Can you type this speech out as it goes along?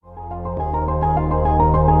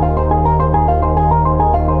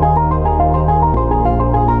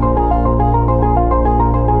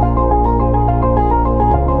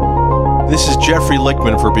Jeffrey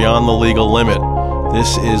Lichtman for Beyond the Legal Limit.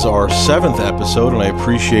 This is our 7th episode, and I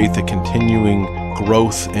appreciate the continuing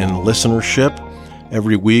growth in listenership.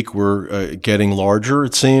 Every week we're getting larger,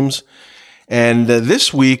 it seems. And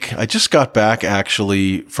this week, I just got back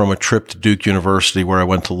actually from a trip to Duke University where I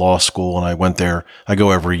went to law school, and I went there. I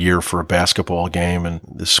go every year for a basketball game, and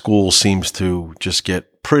the school seems to just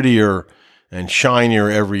get prettier and shinier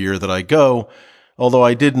every year that I go. Although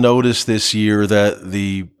I did notice this year that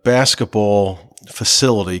the basketball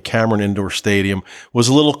facility, Cameron Indoor Stadium, was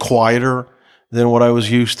a little quieter than what I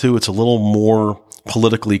was used to. It's a little more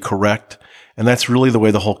politically correct. And that's really the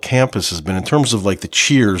way the whole campus has been in terms of like the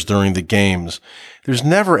cheers during the games. There's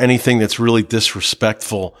never anything that's really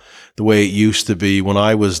disrespectful the way it used to be when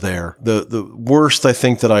I was there. The worst I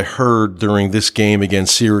think that I heard during this game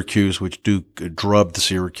against Syracuse, which Duke drubbed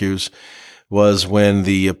Syracuse, was when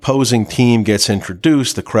the opposing team gets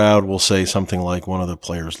introduced, the crowd will say something like, one of the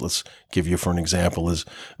players, let's give you for an example, is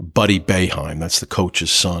Buddy Boeheim. That's the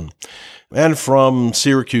coach's son. And from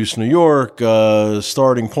Syracuse, New York,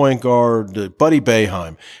 starting point guard, Buddy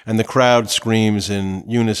Boeheim. And the crowd screams in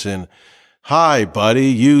unison, "Hi, Buddy,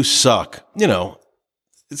 you suck." You know,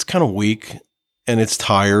 it's kind of weak and it's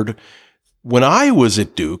tired. When I was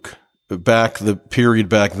at Duke, the period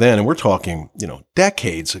back then, and we're talking,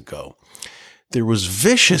 decades ago, there was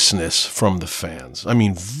viciousness from the fans. I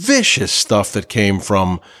mean, vicious stuff that came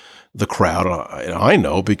from the crowd. I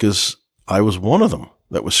know because I was one of them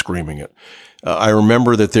that was screaming it. I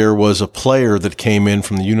remember that there was a player that came in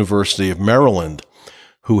from the University of Maryland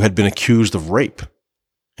who had been accused of rape.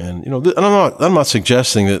 And, I'm not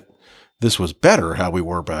suggesting that this was better how we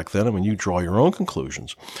were back then. I mean, you draw your own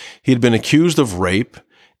conclusions. He had been accused of rape.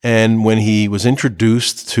 And when he was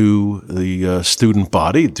introduced to the student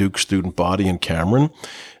body, Duke student body in Cameron,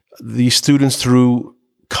 the students threw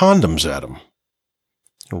condoms at him,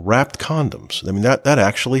 wrapped condoms. I mean, that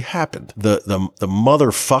actually happened. The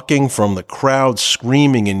motherfucking from the crowd,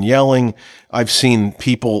 screaming and yelling. I've seen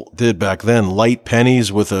people did back then light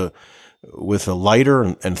pennies with a lighter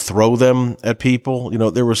and throw them at people.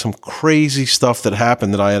 There was some crazy stuff that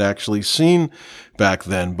happened that I had actually seen back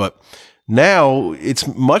then, but now it's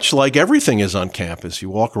much like everything is on campus. You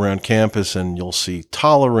walk around campus and you'll see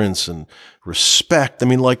tolerance and respect. I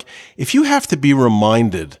mean, like, if you have to be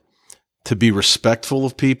reminded to be respectful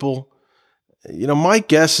of people, my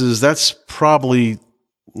guess is that's probably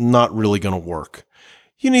not really going to work.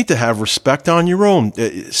 You need to have respect on your own.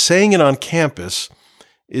 Saying it on campus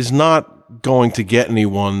is not going to get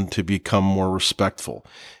anyone to become more respectful.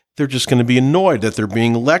 They're just going to be annoyed that they're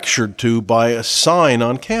being lectured to by a sign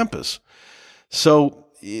on campus. So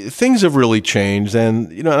things have really changed, and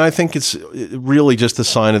and I think it's really just a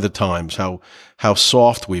sign of the times how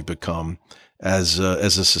soft we've become as a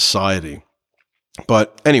society.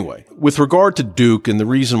 But anyway, with regard to Duke, and the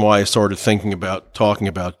reason why I started thinking about talking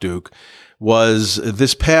about Duke was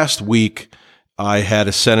this past week I had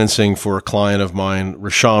a sentencing for a client of mine,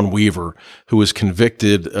 Rashaun Weaver, who was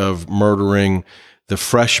convicted of murdering the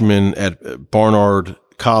freshman at Barnard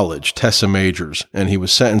College, Tessa Majors, and he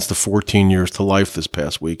was sentenced to 14 years to life this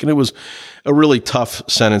past week. And it was a really tough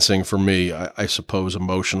sentencing for me, I suppose,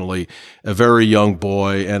 emotionally. A very young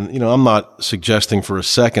boy, and I'm not suggesting for a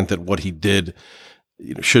second that what he did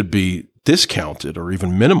should be discounted or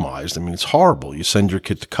even minimized. I mean, it's horrible. You send your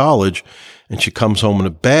kid to college, and she comes home in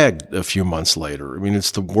a bag a few months later. I mean,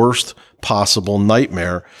 it's the worst possible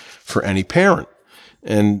nightmare for any parent.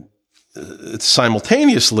 And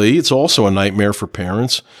simultaneously, it's also a nightmare for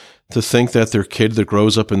parents to think that their kid that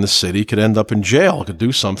grows up in the city could end up in jail, could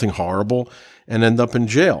do something horrible and end up in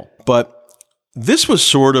jail. But this was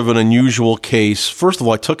sort of an unusual case. First of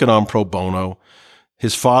all, I took it on pro bono.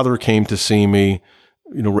 His father came to see me,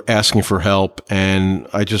 asking for help, and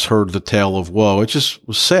I just heard the tale of woe. It just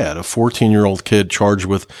was sad. A 14-year-old kid charged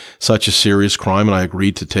with such a serious crime, and I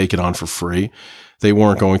agreed to take it on for free. They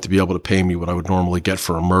weren't going to be able to pay me what I would normally get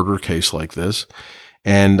for a murder case like this.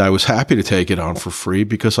 And I was happy to take it on for free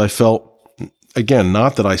because I felt, again,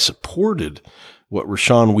 not that I supported what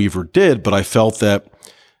Rashaun Weaver did, but I felt that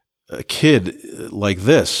a kid like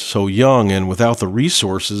this, so young and without the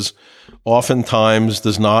resources, oftentimes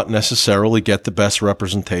does not necessarily get the best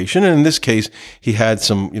representation. And in this case, he had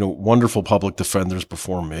some, wonderful public defenders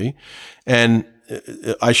before me. And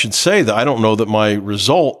I should say that I don't know that my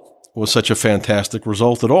result was such a fantastic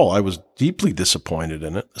result at all. I was deeply disappointed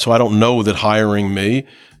in it. So I don't know that hiring me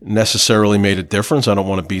necessarily made a difference. I don't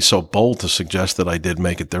want to be so bold to suggest that I did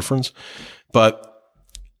make a difference. But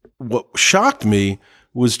what shocked me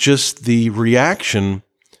was just the reaction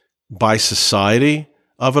by society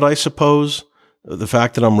of it, I suppose. The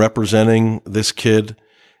fact that I'm representing this kid,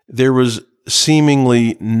 there was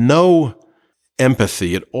seemingly no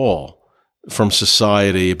empathy at all from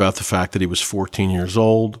society about the fact that he was 14 years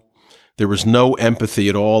old. There was no empathy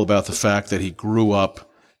at all about the fact that he grew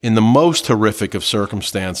up in the most horrific of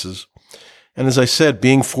circumstances. And as I said,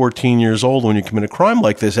 being 14 years old when you commit a crime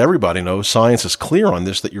like this, everybody knows, science is clear on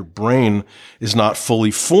this, that your brain is not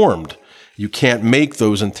fully formed. You can't make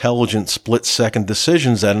those intelligent split-second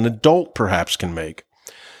decisions that an adult perhaps can make.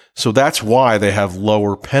 So that's why they have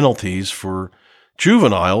lower penalties for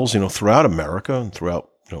juveniles, throughout America and throughout,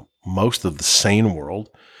 most of the sane world,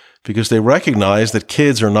 because they recognize that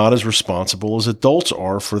kids are not as responsible as adults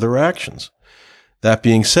are for their actions. That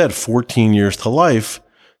being said, 14 years to life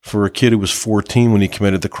for a kid who was 14 when he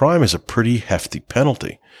committed the crime is a pretty hefty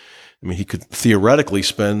penalty. I mean, he could theoretically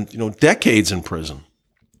spend, decades in prison.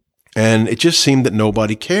 And it just seemed that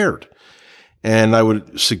nobody cared. And I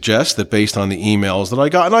would suggest that based on the emails that I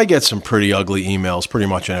got, and I get some pretty ugly emails pretty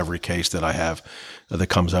much in every case that I have that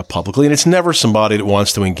comes out publicly. And it's never somebody that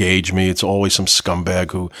wants to engage me. It's always some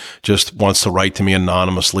scumbag who just wants to write to me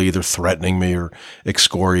anonymously, either threatening me or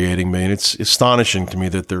excoriating me. And it's astonishing to me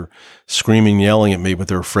that they're screaming, yelling at me, but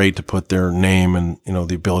they're afraid to put their name and,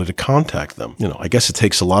 the ability to contact them. I guess it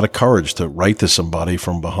takes a lot of courage to write to somebody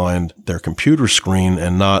from behind their computer screen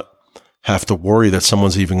and not have to worry that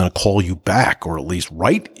someone's even going to call you back or at least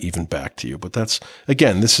write even back to you. But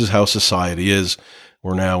this is how society is.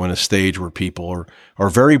 We're now in a stage where people are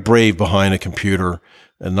very brave behind a computer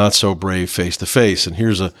and not so brave face to face. And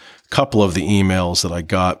here's a couple of the emails that I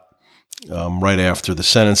got right after the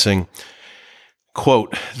sentencing.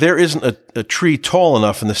 Quote, "There isn't a tree tall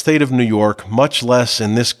enough in the state of New York, much less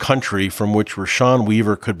in this country, from which Rashaun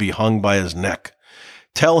Weaver could be hung by his neck.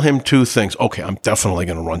 Tell him 2 things." Okay, I'm definitely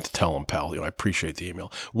going to run to tell him, pal. I appreciate the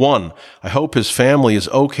email. 1, I hope his family is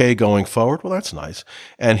okay going forward. Well, that's nice.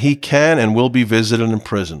 And he can and will be visited in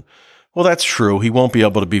prison. Well, that's true. He won't be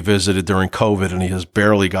able to be visited during COVID, and he has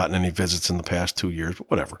barely gotten any visits in the past 2 years,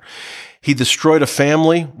 but whatever. He destroyed a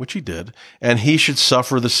family, which he did, and he should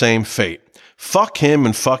suffer the same fate. Fuck him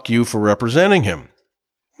and fuck you for representing him.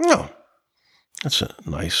 No, that's a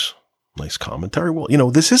nice commentary.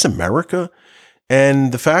 Well, this is America.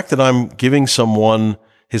 And the fact that I'm giving someone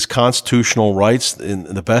his constitutional rights in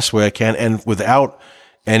the best way I can and without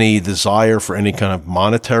any desire for any kind of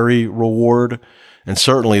monetary reward, and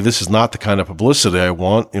certainly this is not the kind of publicity I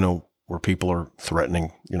want, where people are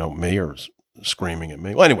threatening, me or screaming at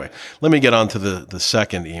me. Well, anyway, let me get on to the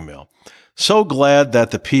second email. So glad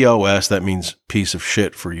that the POS, that means piece of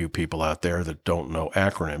shit for you people out there that don't know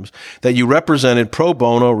acronyms, that you represented pro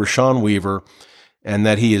bono Rashaun Weaver, and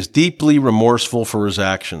that he is deeply remorseful for his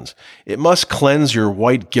actions. It must cleanse your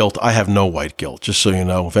white guilt. I have no white guilt, just so you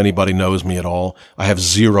know. If anybody knows me at all, I have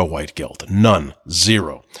 0 white guilt. None.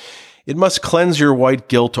 0. It must cleanse your white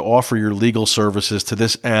guilt to offer your legal services to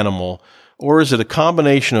this animal, or is it a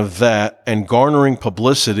combination of that and garnering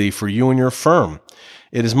publicity for you and your firm?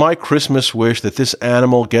 It is my Christmas wish that this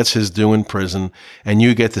animal gets his due in prison and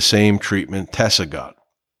you get the same treatment Tessa got.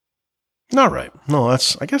 All right. No,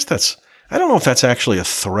 I don't know if that's actually a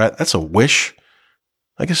threat. That's a wish.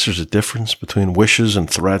 I guess there's a difference between wishes and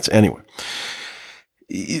threats. Anyway,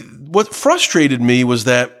 what frustrated me was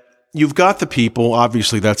that you've got the people,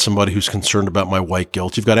 obviously that's somebody who's concerned about my white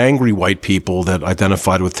guilt. You've got angry white people that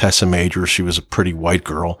identified with Tessa Majors. She was a pretty white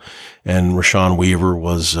girl, and Rashaun Weaver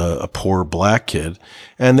was a poor black kid.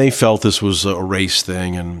 And they felt this was a race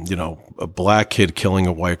thing and, a black kid killing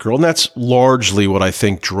a white girl. And that's largely what I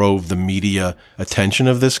think drove the media attention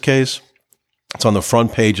of this case. It's on the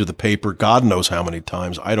front page of the paper. God knows how many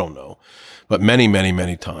times. I don't know, but many, many,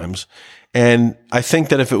 many times. And I think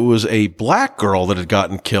that if it was a black girl that had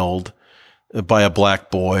gotten killed by a black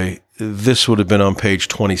boy, this would have been on page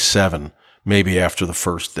 27, maybe after the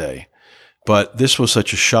first day. But this was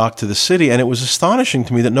such a shock to the city. And it was astonishing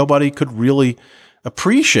to me that nobody could really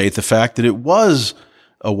appreciate the fact that it was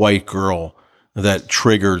a white girl that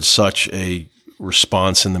triggered such a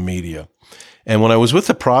response in the media. And when I was with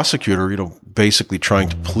the prosecutor, basically trying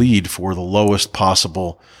to plead for the lowest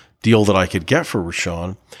possible deal that I could get for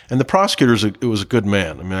Rashaun, and the prosecutor was a good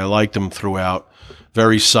man. I mean, I liked him throughout.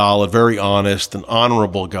 Very solid, very honest, an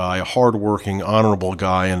honorable guy, a hardworking, honorable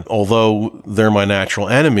guy. And although they're my natural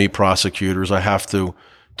enemy, prosecutors, I have to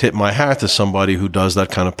tip my hat to somebody who does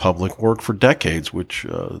that kind of public work for decades, which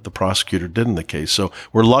the prosecutor did in the case. So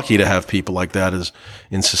we're lucky to have people like that as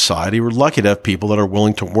in society. We're lucky to have people that are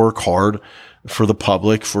willing to work hard for the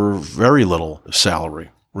public for very little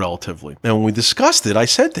salary, relatively. And when we discussed it, I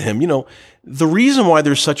said to him, the reason why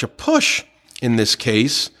there's such a push in this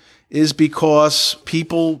case is because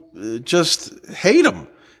people just hate him.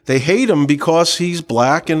 They hate him because he's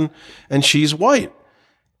black and she's white.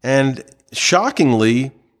 And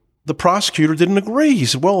shockingly, the prosecutor didn't agree. He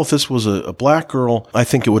said, well, if this was a black girl, I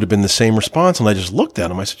think it would have been the same response. And I just looked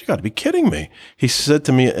at him. I said, you got to be kidding me. He said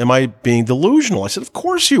to me, am I being delusional? I said, of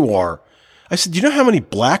course you are. I said, do you know how many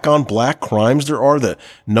black on black crimes there are that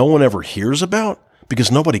no one ever hears about?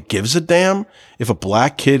 Because nobody gives a damn if a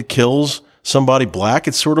black kid kills somebody black.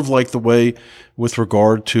 It's sort of like the way with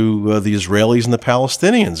regard to the Israelis and the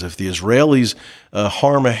Palestinians. If the Israelis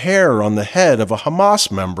harm a hair on the head of a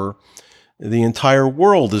Hamas member, the entire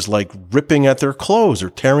world is like ripping at their clothes or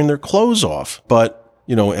tearing their clothes off, but,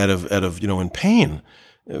 out of, in pain.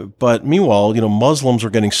 But meanwhile, Muslims are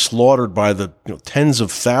getting slaughtered by the hundreds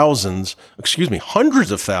of thousands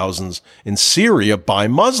in Syria by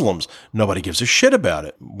Muslims. Nobody gives a shit about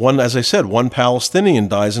it. As I said, one Palestinian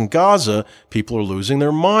dies in Gaza. People are losing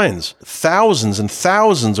their minds. Thousands and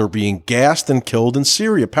thousands are being gassed and killed in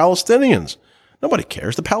Syria. Palestinians. Nobody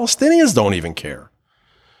cares. The Palestinians don't even care.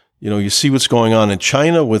 You see what's going on in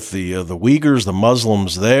China with the Uyghurs, the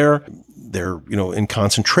Muslims there. They're, in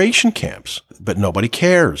concentration camps, but nobody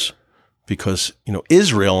cares because,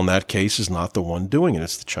 Israel in that case is not the one doing it.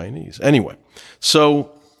 It's the Chinese. Anyway,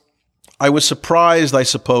 so I was surprised, I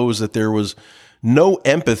suppose, that there was no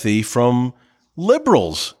empathy from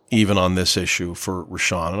liberals even on this issue for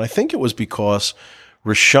Rashaun. And I think it was because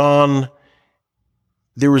Rashaun,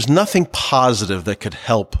 there was nothing positive that could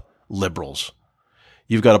help liberals.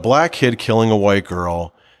 You've got a black kid killing a white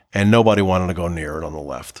girl and nobody wanted to go near it on the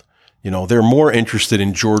left. They're more interested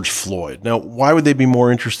in George Floyd. Now, why would they be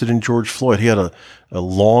more interested in George Floyd? He had a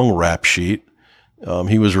long rap sheet.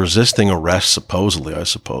 He was resisting arrest, supposedly, I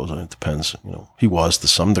suppose. It depends. He was to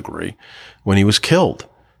some degree when he was killed.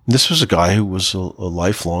 This was a guy who was a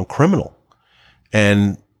lifelong criminal.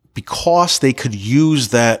 And because they could use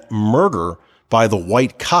that murder by the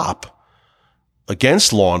white cop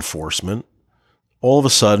against law enforcement, all of a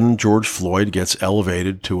sudden, George Floyd gets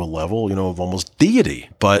elevated to a level, of almost deity.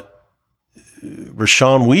 But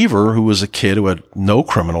Rashaun Weaver, who was a kid who had no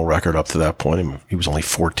criminal record up to that point, he was only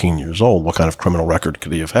 14 years old. What kind of criminal record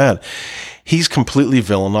could he have had? He's completely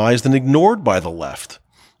villainized and ignored by the left.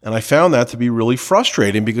 And I found that to be really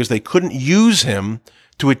frustrating because they couldn't use him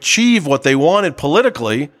to achieve what they wanted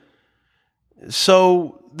politically.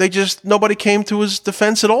 So nobody came to his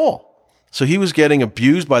defense at all. So he was getting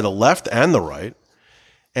abused by the left and the right.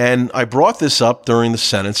 And I brought this up during the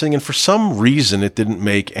sentencing, and for some reason it didn't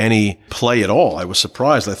make any play at all. I was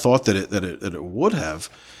surprised. I thought that it would have.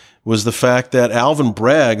 Was the fact that Alvin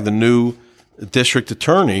Bragg, the new district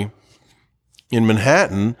attorney in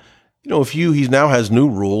Manhattan, he now has new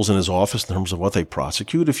rules in his office in terms of what they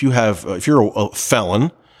prosecute. If you're a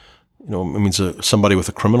felon, it means somebody with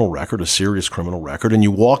a criminal record, a serious criminal record, and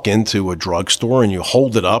you walk into a drugstore and you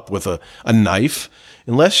hold it up with a knife.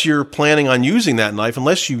 Unless you're planning on using that knife,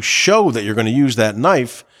 unless you show that you're going to use that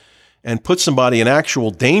knife and put somebody in actual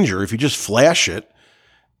danger, if you just flash it,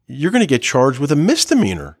 you're going to get charged with a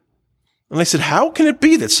misdemeanor. And I said, how can it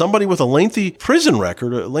be that somebody with a lengthy prison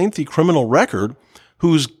record, a lengthy criminal record,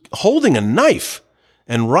 who's holding a knife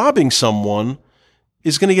and robbing someone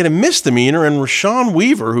is going to get a misdemeanor? And Rashaun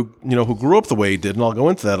Weaver, who grew up the way he did, and I'll go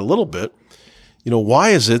into that a little bit, why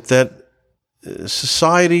is it that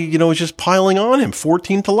society, is just piling on him,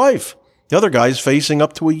 14 to life? The other guy's facing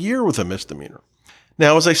up to a year with a misdemeanor.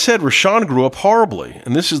 Now, as I said, Rashaun grew up horribly,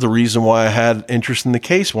 and this is the reason why I had interest in the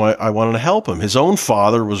case, why I wanted to help him. His own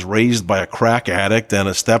father was raised by a crack addict and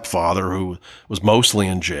a stepfather who was mostly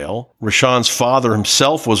in jail. Rashaun's father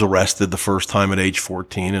himself was arrested the first time at age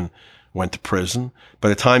 14 and went to prison. By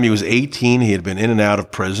the time he was 18, he had been in and out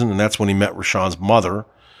of prison, and that's when he met Rashaun's mother.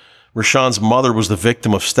 Rashaun's mother was the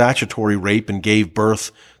victim of statutory rape and gave birth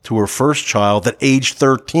to her first child at age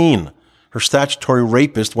 13. Her statutory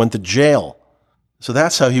rapist went to jail. So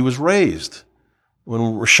that's how he was raised. When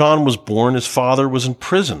Rashaun was born, his father was in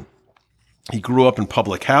prison. He grew up in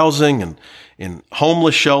public housing and in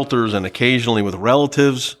homeless shelters and occasionally with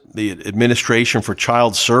relatives. The administration for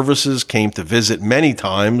child services came to visit many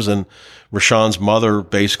times, and Rashaun's mother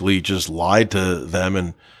basically just lied to them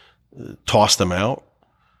and tossed them out.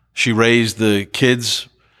 She raised the kids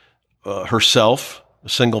herself, a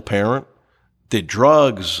single parent, did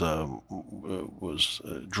drugs, was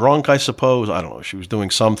drunk, I suppose. I don't know. She was doing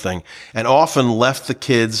something, and often left the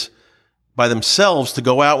kids by themselves to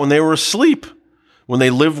go out when they were asleep. When they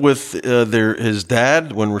lived with his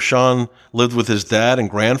dad, when Rashaun lived with his dad and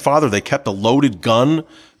grandfather, they kept a loaded gun,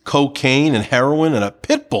 cocaine and heroin, and a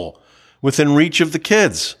pit bull within reach of the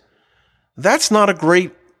kids. That's not a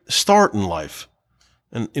great start in life.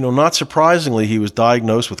 And, not surprisingly, he was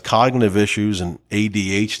diagnosed with cognitive issues and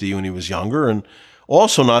ADHD when he was younger. And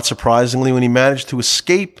also not surprisingly, when he managed to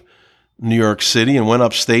escape New York City and went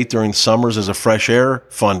upstate during summers as a fresh air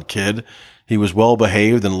fund kid, he was well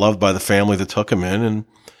behaved and loved by the family that took him in. And,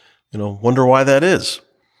 wonder why that is.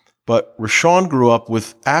 But Rashaun grew up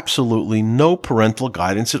with absolutely no parental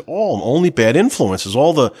guidance at all, only bad influences.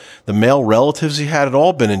 All the male relatives he had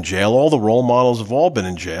all been in jail. All the role models have all been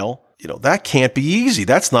in jail. That can't be easy.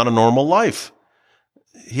 That's not a normal life.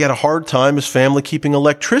 He had a hard time, his family, keeping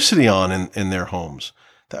electricity on in their homes.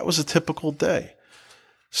 That was a typical day.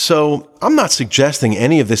 So I'm not suggesting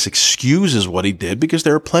any of this excuses what he did, because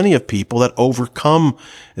there are plenty of people that overcome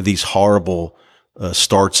these horrible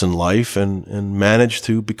starts in life and manage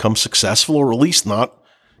to become successful, or at least not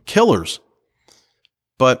killers.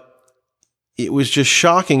 But it was just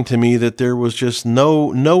shocking to me that there was just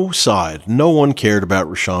no side. No one cared about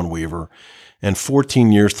Rashaun Weaver, and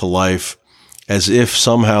 14 years to life, as if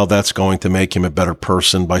somehow that's going to make him a better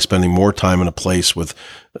person by spending more time in a place with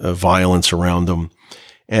violence around him.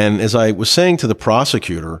 And as I was saying to the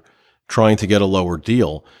prosecutor, trying to get a lower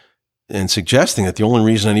deal and suggesting that the only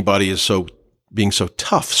reason anybody is being so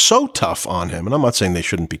tough on him, and I'm not saying they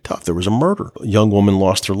shouldn't be tough. There was a murder. A young woman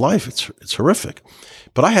lost her life. It's horrific.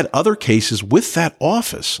 But I had other cases with that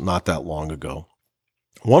office not that long ago.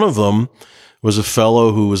 One of them was a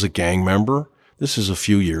fellow who was a gang member. This is a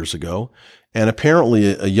few years ago. And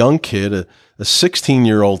apparently a young kid, a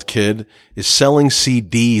 16-year-old kid, is selling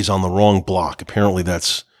CDs on the wrong block. Apparently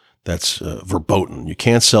that's verboten. You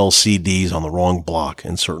can't sell CDs on the wrong block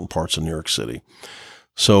in certain parts of New York City.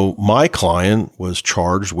 So my client was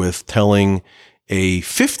charged with telling a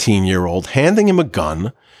 15-year-old, handing him a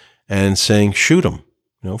gun and saying, shoot him,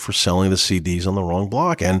 for selling the CDs on the wrong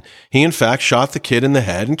block. And he, in fact, shot the kid in the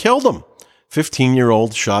head and killed him.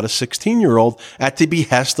 15-year-old shot a 16-year-old at the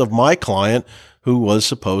behest of my client, who was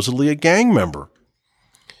supposedly a gang member.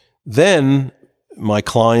 Then my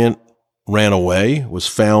client ran away, was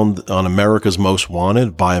found on America's Most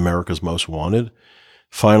Wanted, by America's Most Wanted,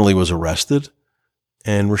 finally was arrested.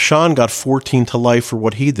 And Rashaun got 14 to life for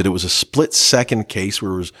what he did. It was a split-second case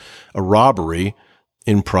where it was a robbery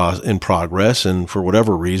in progress, and for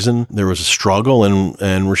whatever reason, there was a struggle, and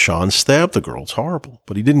Rashaun stabbed the girl. It's horrible.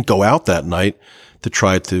 But he didn't go out that night to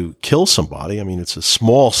try to kill somebody. I mean, it's a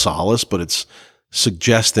small solace, but it's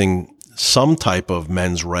suggesting some type of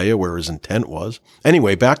mens rea where his intent was.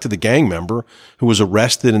 Anyway, back to the gang member who was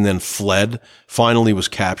arrested and then fled, finally was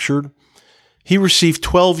captured. He received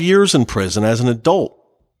 12 years in prison as an adult.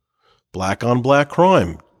 Black on black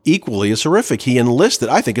crime. Equally as horrific. He enlisted,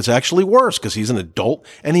 I think it's actually worse because he's an adult,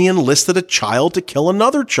 and he enlisted a child to kill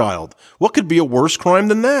another child. What could be a worse crime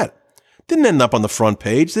than that? Didn't end up on the front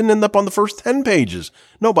page, didn't end up on the first 10 pages.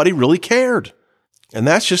 Nobody really cared. And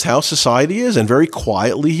that's just how society is. And very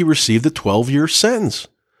quietly, he received a 12-year sentence.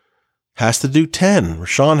 Has to do 10.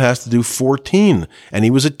 Rashaun has to do 14. And he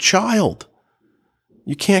was a child.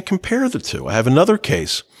 You can't compare the two. I have another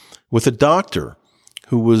case with a doctor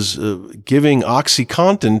who was giving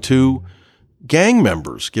OxyContin to gang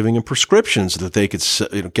members, giving them prescriptions so that they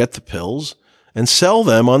could get the pills and sell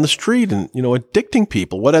them on the street and, addicting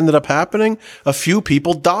people. What ended up happening? A few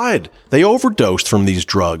people died. They overdosed from these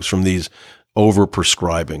drugs, from these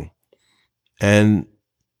overprescribing. And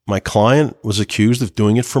my client was accused of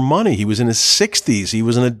doing it for money. He was in his 60s. He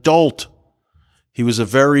was an adult. He was a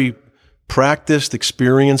very practiced,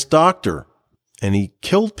 experienced doctor. And he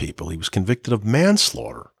killed people. He was convicted of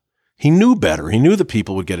manslaughter. He knew better. He knew that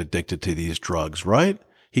people would get addicted to these drugs, right?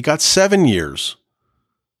 He got 7 years.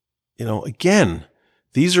 Again,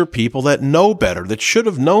 these are people that know better, that should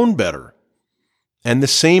have known better. And the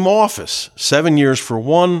same office, 7 years for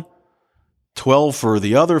one, 12 for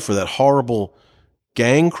the other, for that horrible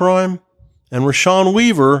gang crime. And Rashaun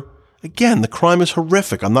Weaver, again, the crime is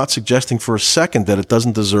horrific. I'm not suggesting for a second that it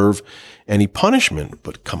doesn't deserve any punishment,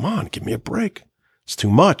 but come on, give me a break. It's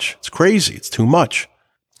too much. It's crazy. It's too much.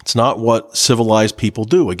 It's not what civilized people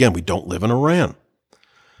do. Again, we don't live in Iran.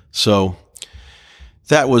 So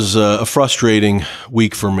that was a frustrating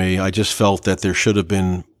week for me. I just felt that there should have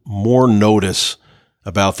been more notice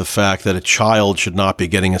about the fact that a child should not be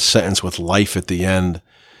getting a sentence with life at the end,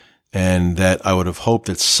 and that I would have hoped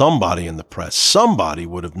that somebody in the press, somebody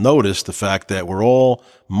would have noticed the fact that we're all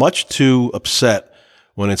much too upset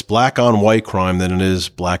when it's black on white crime than it is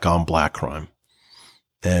black on black crime.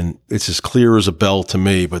 And it's as clear as a bell to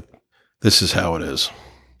me, but this is how it is.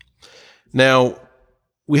 Now,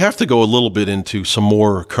 we have to go a little bit into some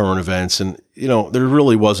more current events. And, there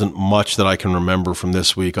really wasn't much that I can remember from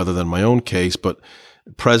this week other than my own case, but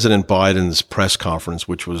President Biden's press conference,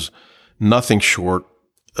 which was nothing short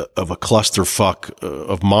of a clusterfuck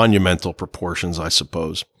of monumental proportions, I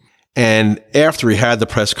suppose. And after he had the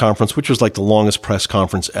press conference, which was like the longest press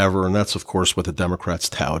conference ever, and that's, of course, what the Democrats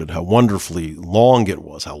touted, how wonderfully long it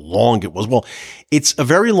was, how long it was. Well, it's a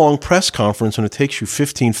very long press conference when it takes you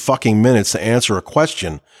 15 fucking minutes to answer a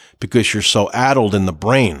question because you're so addled in the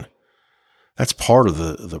brain. That's part of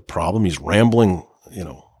the problem. He's rambling,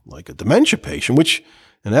 like a dementia patient, which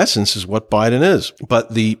in essence is what Biden is.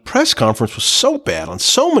 But the press conference was so bad on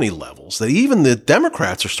so many levels that even the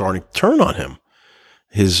Democrats are starting to turn on him.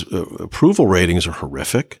 His approval ratings are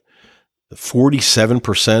horrific.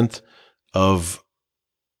 47% of,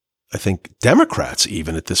 I think, Democrats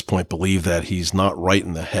even at this point believe that he's not right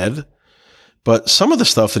in the head. But some of the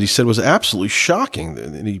stuff that he said was absolutely shocking.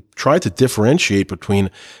 And he tried to differentiate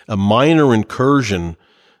between a minor incursion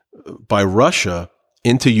by Russia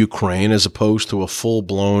into Ukraine as opposed to a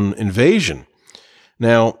full-blown invasion.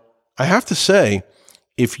 Now, I have to say,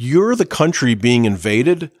 if you're the country being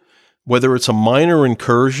invaded, whether it's a minor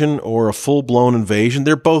incursion or a full-blown invasion,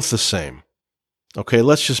 they're both the same. Okay,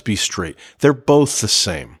 let's just be straight. They're both the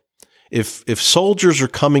same. If soldiers are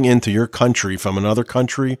coming into your country from another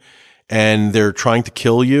country and they're trying to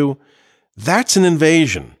kill you, that's an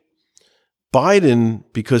invasion. Biden,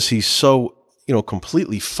 because he's so,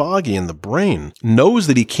 completely foggy in the brain, knows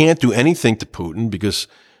that he can't do anything to Putin because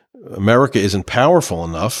America isn't powerful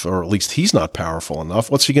enough, or at least he's not powerful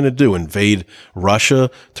enough. What's he going to do? Invade Russia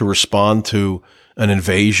to respond to an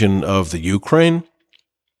invasion of the Ukraine?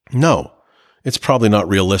 No, it's probably not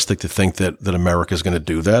realistic to think that America is going to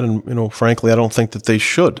do that. And, frankly, I don't think that they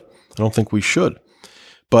should. I don't think we should.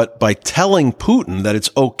 But by telling Putin that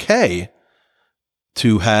it's okay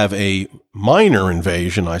to have a minor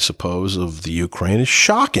invasion, I suppose, of the Ukraine is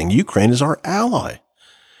shocking. Ukraine is our ally.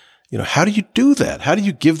 How do you do that? How do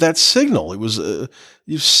you give that signal? It was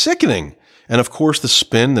sickening. And of course, the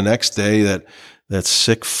spin the next day that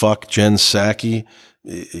sick fuck Jen Psaki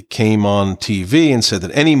came on TV and said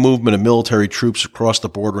that any movement of military troops across the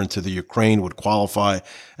border into the Ukraine would qualify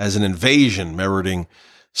as an invasion, meriting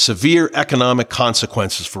severe economic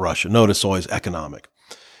consequences for Russia. Notice always economic.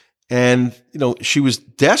 And, she was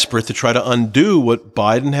desperate to try to undo what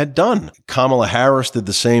Biden had done. Kamala Harris did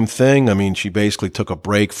the same thing. I mean, she basically took a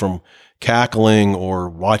break from cackling or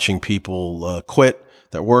watching people quit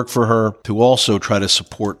that work for her to also try to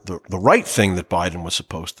support the right thing that Biden was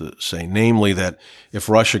supposed to say, namely that if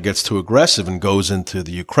Russia gets too aggressive and goes into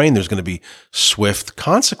the Ukraine, there's going to be swift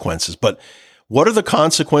consequences. But what are the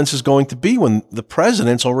consequences going to be when the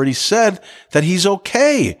president's already said that he's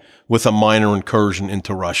okay with a minor incursion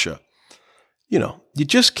into Russia? You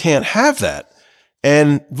just can't have that.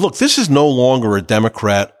 And look, this is no longer a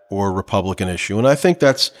Democrat or Republican issue. And I think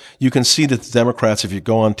you can see that the Democrats, if you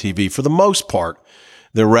go on TV, for the most part,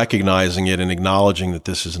 they're recognizing it and acknowledging that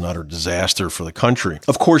this is an utter disaster for the country.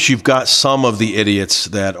 Of course, you've got some of the idiots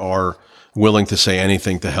that are willing to say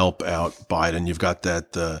anything to help out Biden. You've got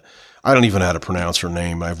that, I don't even know how to pronounce her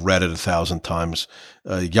name. I've read it 1,000 times.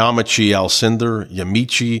 Yamiche Alcindor,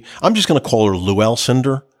 Yamiche. I'm just going to call her Lou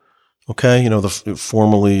Alcindor. Okay.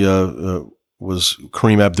 Formerly, was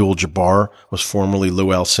Kareem Abdul-Jabbar, was formerly Lou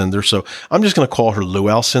Alcindor. So I'm just going to call her Lou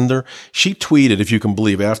Alcindor. She tweeted, if you can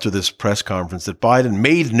believe, after this press conference that Biden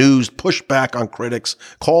made news, pushed back on critics,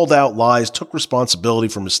 called out lies, took responsibility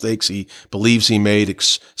for mistakes he believes he made,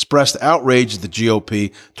 expressed outrage at the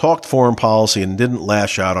GOP, talked foreign policy, and didn't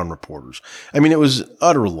lash out on reporters. I mean, it was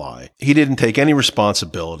utter lie. He didn't take any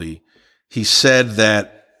responsibility. He said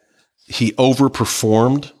that he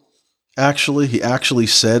overperformed. He actually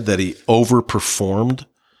said that he overperformed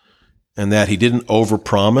and that he didn't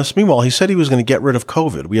overpromise. Meanwhile, he said he was going to get rid of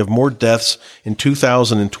COVID. We have more deaths in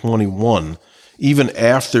 2021, even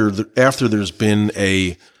after there's been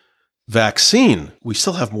a vaccine. We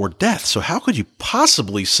still have more deaths. So how could you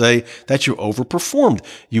possibly say that you overperformed?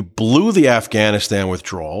 You blew the Afghanistan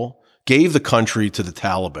withdrawal, gave the country to the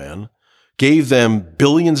Taliban, gave them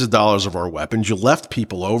billions of dollars of our weapons. You left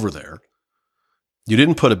people over there. You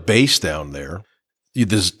didn't put a base down there.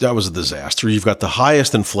 That was a disaster. You've got the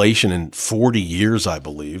highest inflation in 40 years, I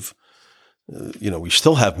believe. We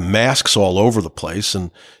still have masks all over the place.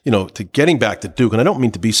 And, to getting back to Duke, and I don't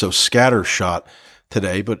mean to be so scattershot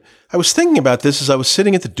today, but I was thinking about this as I was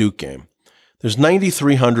sitting at the Duke game. There's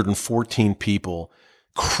 9,314 people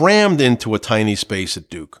crammed into a tiny space at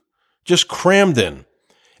Duke, just crammed in.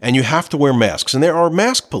 And you have to wear masks. And there are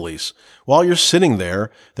mask police. While you're sitting there,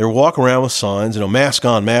 they're walking around with signs, mask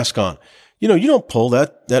on, mask on. You don't pull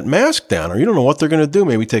that mask down, or you don't know what they're going to do.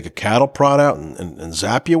 Maybe take a cattle prod out and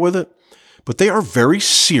zap you with it. But they are very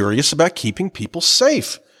serious about keeping people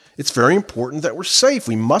safe. It's very important that we're safe.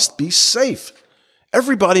 We must be safe.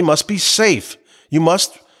 Everybody must be safe. You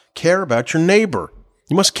must care about your neighbor.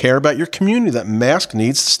 You must care about your community. That mask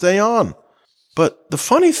needs to stay on. But the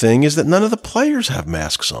funny thing is that none of the players have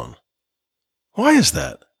masks on. Why is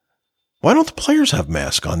that? Why don't the players have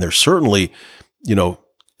masks on? They're certainly,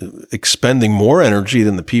 expending more energy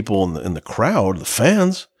than the people in the crowd, the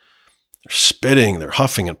fans. They're spitting, they're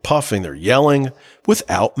huffing and puffing, they're yelling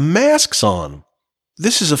without masks on.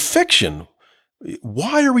 This is a fiction.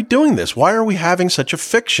 Why are we doing this? Why are we having such a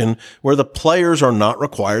fiction where the players are not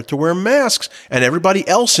required to wear masks and everybody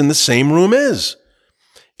else in the same room is?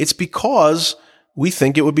 It's because we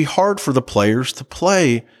think it would be hard for the players to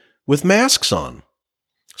play with masks on.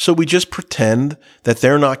 So we just pretend that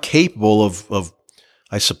they're not capable of,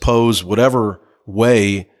 I suppose, whatever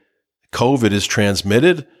way COVID is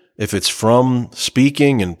transmitted. If it's from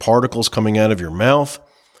speaking and particles coming out of your mouth,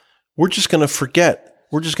 we're just going to forget.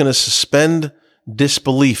 We're just going to suspend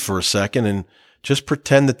disbelief for a second and just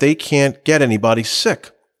pretend that they can't get anybody sick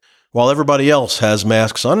while everybody else has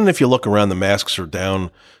masks on. And if you look around, the masks are down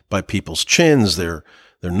by people's chins. Their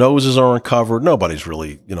noses aren't covered. Nobody's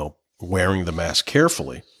really, wearing the mask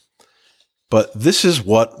carefully. But this is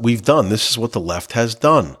what we've done. This is what the left has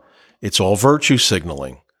done. It's all virtue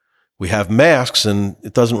signaling. We have masks, and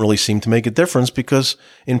it doesn't really seem to make a difference because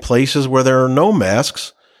in places where there are no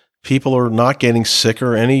masks, people are not getting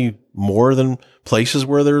sicker any more than places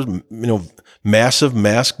where there's, massive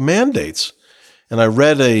mask mandates. And I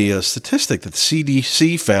read a statistic that the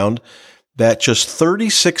CDC found that just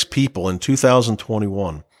 36 people in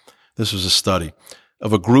 2021, this was a study,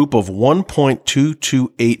 of a group of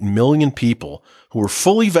 1.228 million people who were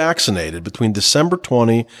fully vaccinated between December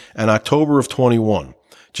 20 and October of 21.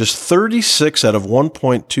 Just 36 out of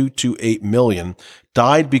 1.228 million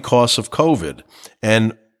died because of COVID,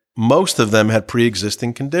 and most of them had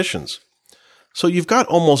pre-existing conditions. So you've got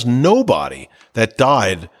almost nobody that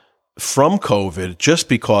died from COVID just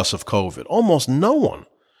because of COVID. Almost no one.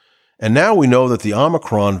 And now we know that the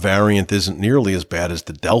Omicron variant isn't nearly as bad as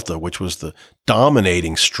the Delta, which was the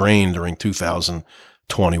dominating strain during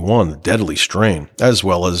 2021, the deadly strain, as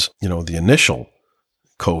well as, the initial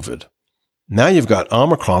COVID. Now you've got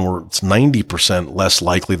Omicron where it's 90% less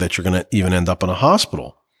likely that you're going to even end up in a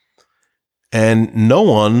hospital. And no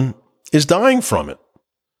one is dying from it.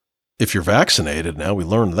 If you're vaccinated, now we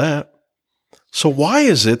learned that. So why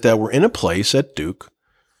is it that we're in a place at Duke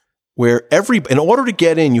where in order to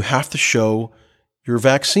get in, you have to show your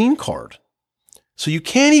vaccine card? So you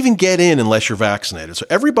can't even get in unless you're vaccinated. So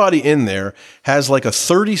everybody in there has like a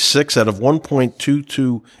 36 out of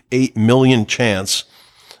 1.228 million chance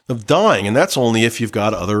of dying. And that's only if you've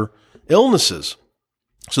got other illnesses.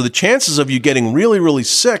 So the chances of you getting really, really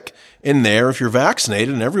sick in there, if you're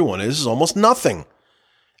vaccinated, and everyone is almost nothing.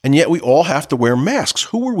 And yet we all have to wear masks.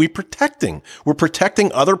 Who are we protecting? We're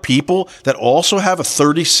protecting other people that also have a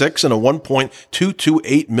 36 and a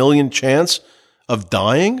 1.228 million chance of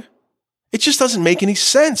dying? It just doesn't make any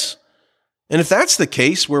sense. And if that's the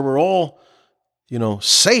case where we're all,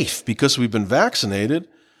 safe because we've been vaccinated,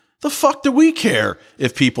 the fuck do we care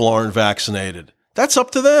if people aren't vaccinated? That's up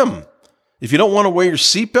to them. If you don't want to wear your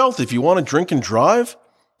seatbelt, if you want to drink and drive,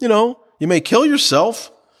 you may kill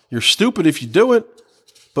yourself. You're stupid if you do it.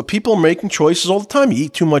 But people are making choices all the time. You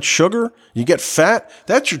eat too much sugar, you get fat.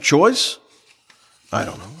 That's your choice. I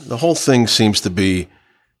don't know. The whole thing seems to be,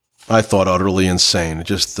 I thought, utterly insane. It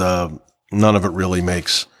just, none of it really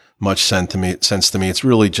makes much sense to me. It's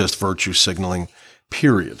really just virtue signaling,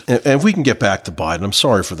 period. And if we can get back to Biden, I'm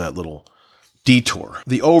sorry for that little detour.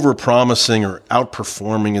 The over-promising or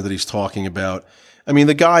outperforming that he's talking about.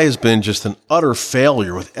 The guy has been just an utter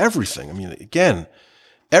failure with everything. Again,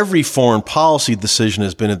 every foreign policy decision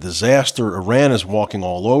has been a disaster. Iran is walking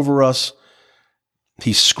all over us.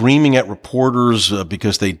 He's screaming at reporters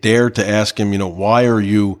because they dared to ask him, why are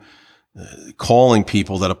you calling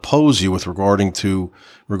people that oppose you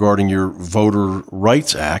regarding your Voter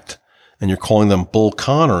Rights Act, and you're calling them Bull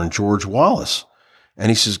Connor and George Wallace. And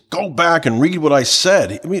he says, go back and read what I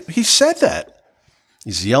said. He said that.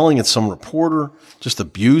 He's yelling at some reporter, just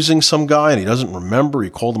abusing some guy, and he doesn't remember. He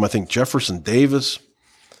called him, I think, Jefferson Davis.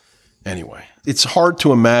 Anyway, it's hard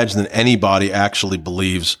to imagine that anybody actually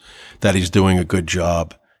believes that he's doing a good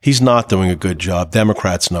job. He's not doing a good job.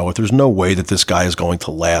 Democrats know it. There's no way that this guy is going to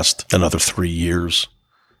last another 3 years.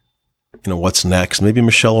 What's next? Maybe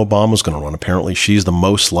Michelle Obama's going to run. Apparently, she's the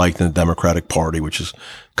most liked in the Democratic Party, which is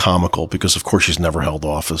comical because, of course, she's never held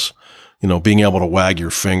office. Being able to wag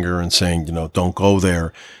your finger and saying, don't go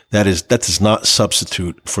there, that does not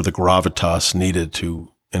substitute for the gravitas needed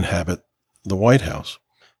to inhabit the White House.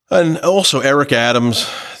 And also Eric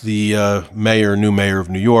Adams, the new mayor of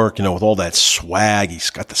New York, with all that swag. He's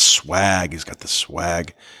got the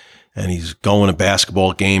swag. And he's going to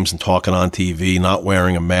basketball games and talking on TV, not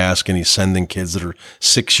wearing a mask. And he's sending kids that are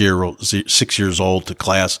 6 years old to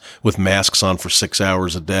class with masks on for 6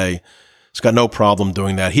 hours a day. He's got no problem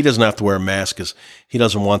doing that. He doesn't have to wear a mask because he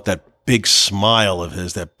doesn't want that big smile of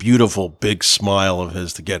his, that beautiful big smile of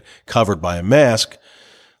his to get covered by a mask.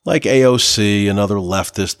 Like AOC, another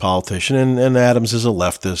leftist politician, and Adams is a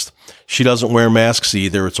leftist. She doesn't wear masks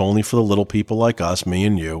either. It's only for the little people like us, me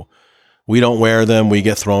and you. We don't wear them. We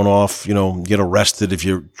get thrown off, get arrested if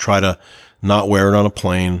you try to not wear it on a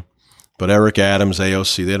plane. But Eric Adams,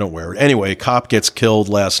 AOC, they don't wear it. Anyway, a cop gets killed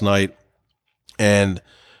last night, and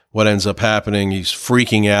what ends up happening, he's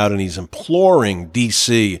freaking out and he's imploring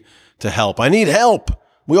DC to help. I need help.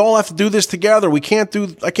 We all have to do this together. I can't do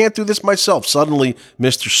this myself. Suddenly,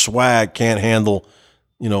 Mr. Swag can't handle,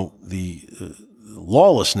 the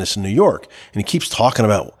lawlessness in New York. And he keeps talking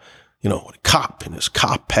about, a cop in his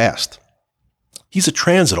cop past. He's a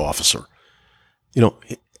transit officer.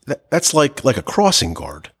 That's like a crossing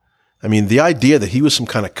guard. I mean, the idea that he was some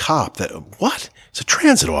kind of cop it's a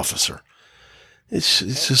transit officer. It's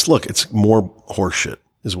just, look, it's more horseshit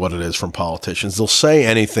is what it is from politicians. They'll say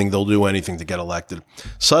anything. They'll do anything to get elected.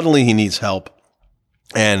 Suddenly he needs help.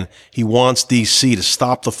 And he wants DC to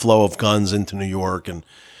stop the flow of guns into New York. And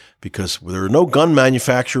because there are no gun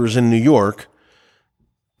manufacturers in New York,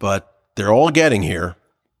 but they're all getting here.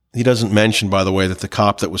 He doesn't mention, by the way, that the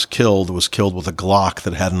cop that was killed with a Glock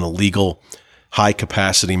that had an illegal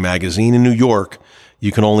high-capacity magazine. In New York,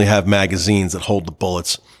 you can only have magazines that hold the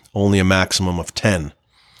bullets, only a maximum of 10.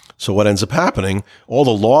 So what ends up happening, all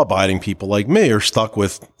the law-abiding people like me are stuck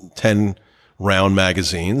with 10-round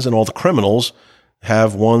magazines, and all the criminals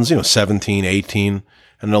have ones, 17, 18,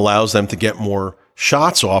 and it allows them to get more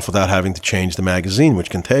shots off without having to change the magazine,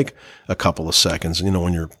 which can take a couple of seconds.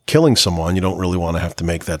 When you're killing someone, you don't really want to have to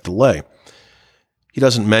make that delay. He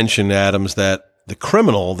doesn't mention, Adams, that the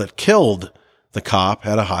criminal that killed the cop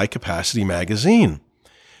had a high-capacity magazine.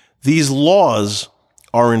 These laws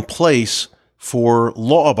are in place for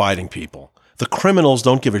law-abiding people. The criminals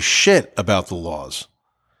don't give a shit about the laws.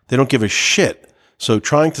 They don't give a shit. So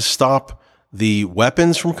trying to stop the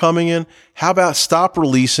weapons from coming in, how about stop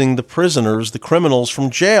releasing the prisoners, the criminals,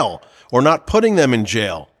 from jail, or not putting them in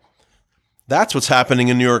jail? That's what's happening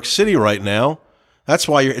in New York City right now. That's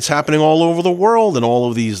why it's happening all over the world in all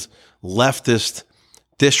of these leftist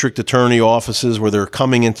district attorney offices where they're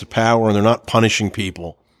coming into power and they're not punishing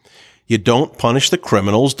people. You don't punish the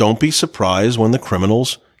criminals. Don't be surprised when the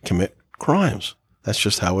criminals commit crimes. That's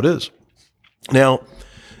just how it is. Now,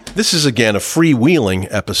 this is, again, a freewheeling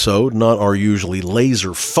episode, not our usually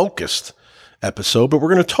laser-focused episode, but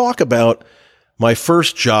we're going to talk about my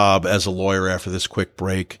first job as a lawyer after this quick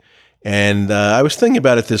break. And I was thinking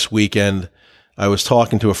about it this weekend. I was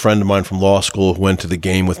talking to a friend of mine from law school who went to the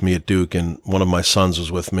game with me at Duke, and one of my sons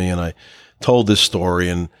was with me, and I told this story,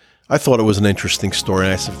 and I thought it was an interesting story,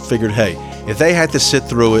 and I figured, hey, if they had to sit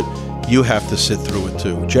through it, you have to sit through it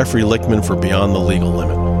too. Jeffrey Lichtman for Beyond the Legal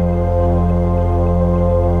Limit.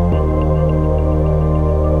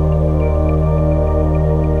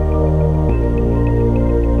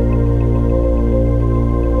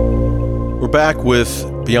 We're back with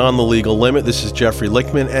Beyond the Legal Limit. This is Jeffrey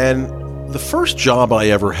Lichtman, and the first job I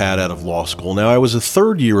ever had out of law school. Now, I was a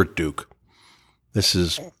third year at Duke. This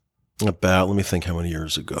is about, let me think how many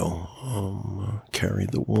years ago.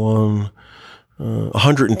 Carried the one,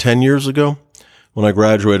 110 years ago when I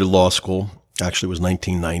graduated law school. Actually, it was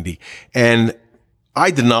 1990. And I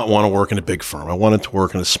did not want to work in a big firm. I wanted to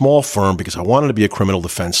work in a small firm because I wanted to be a criminal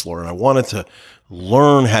defense lawyer, and I wanted to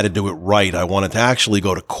learn how to do it right. I wanted to actually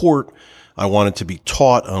go to court. I wanted to be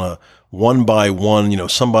taught on a one-by-one,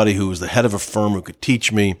 somebody who was the head of a firm who could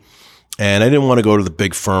teach me. And I didn't want to go to the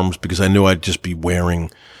big firms because I knew I'd just be wearing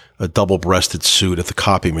a double-breasted suit at the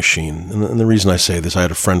copy machine. And the reason I say this, I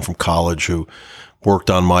had a friend from college who worked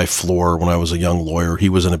on my floor when I was a young lawyer. He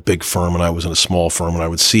was in a big firm and I was in a small firm, and I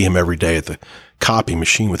would see him every day at the copy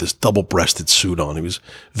machine with his double-breasted suit on. He was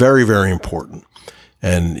very, very important.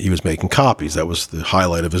 And he was making copies. That was the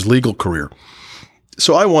highlight of his legal career.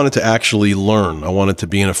 So I wanted to actually learn. I wanted to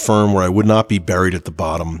be in a firm where I would not be buried at the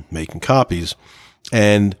bottom making copies.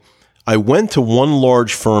 And I went to one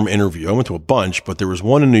large firm interview. I went to a bunch, but there was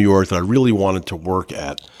one in New York that I really wanted to work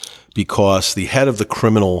at because the head of the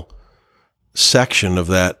criminal section of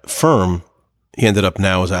that firm, he ended up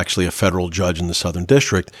now as actually a federal judge in the Southern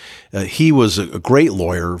District. He was a great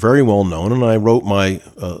lawyer, very well known, and I wrote my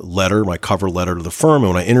my cover letter to the firm.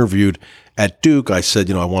 And when I interviewed at Duke, I said,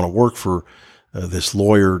 I want to work for This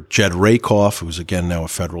lawyer, Jed Rakoff, who's again now a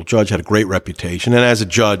federal judge, had a great reputation. And as a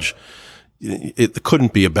judge, it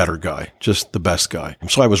couldn't be a better guy, just the best guy.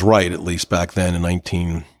 So I was right, at least back then in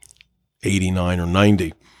 1989 or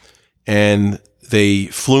 90. And they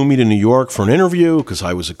flew me to New York for an interview because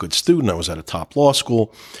I was a good student. I was at a top law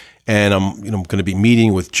school. And I'm going to be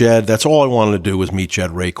meeting with Jed. That's all I wanted to do was meet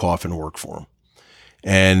Jed Rakoff and work for him.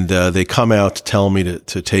 And they come out to tell me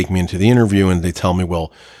to take me into the interview, and they tell me,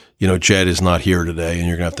 well, Jed is not here today, and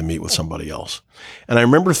you're going to have to meet with somebody else. And I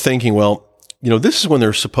remember thinking, well, this is when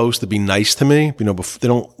they're supposed to be nice to me. They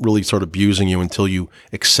don't really start abusing you until you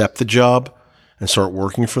accept the job and start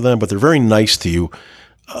working for them. But they're very nice to you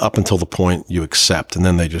up until the point you accept, and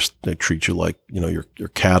then they treat you like your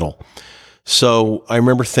cattle. So I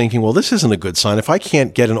remember thinking, well, this isn't a good sign. If I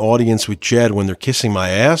can't get an audience with Jed when they're kissing my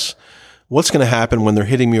ass, what's going to happen when they're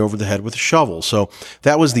hitting me over the head with a shovel? So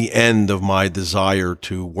that was the end of my desire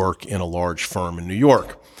to work in a large firm in New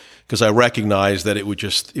York, because I recognized that it would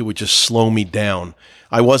just slow me down.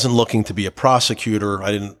 I wasn't looking to be a prosecutor.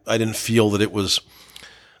 I didn't feel that it was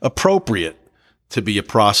appropriate to be a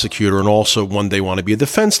prosecutor and also one day want to be a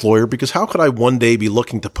defense lawyer, because how could I one day be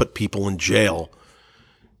looking to put people in jail?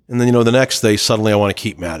 And then, the next day, suddenly I want to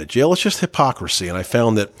keep them out of jail. It's just hypocrisy. And I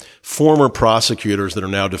found that former prosecutors that are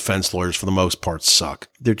now defense lawyers, for the most part, suck.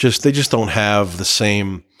 They just don't have the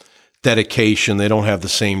same dedication. They don't have the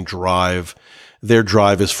same drive. Their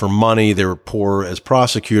drive is for money. They're poor as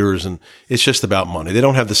prosecutors, and it's just about money. They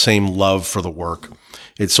don't have the same love for the work.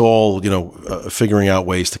 It's all, figuring out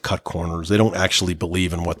ways to cut corners. They don't actually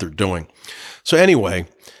believe in what they're doing. So anyway,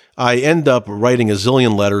 I end up writing a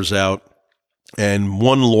zillion letters out. And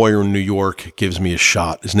one lawyer in New York gives me a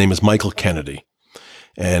shot. His name is Michael Kennedy.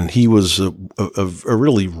 And he was a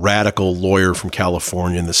really radical lawyer from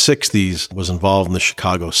California in the 60s, was involved in the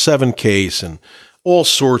Chicago 7 case and all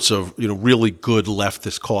sorts of, really good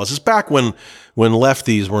leftist causes back when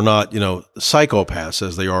lefties were not, psychopaths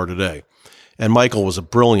as they are today. And Michael was a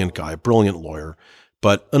brilliant guy, a brilliant lawyer,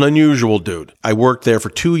 but an unusual dude. I worked there for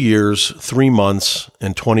 2 years, 3 months,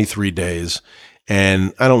 and 23 days.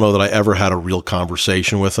 And I don't know that I ever had a real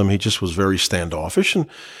conversation with him. He just was very standoffish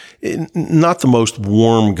and not the most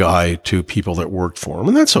warm guy to people that worked for him.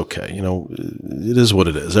 And that's okay. It is what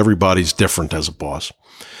it is. Everybody's different as a boss.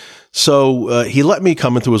 So he let me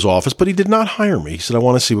come into his office, but he did not hire me. He said, I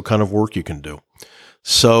want to see what kind of work you can do.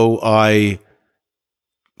 So I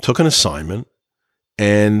took an assignment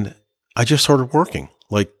and I just started working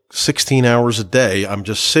like 16 hours a day. I'm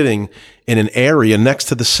just sitting in an area next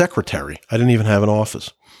to the secretary. I didn't even have an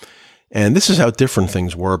office. And this is how different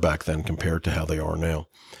things were back then compared to how they are now.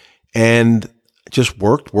 And just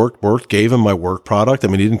worked, gave him my work product. I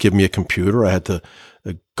mean, he didn't give me a computer. I had to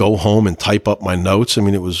go home and type up my notes. I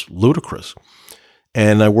mean, it was ludicrous.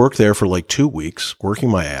 And I worked there for like 2 weeks, working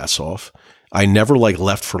my ass off. I never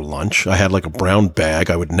left for lunch. I had a brown bag.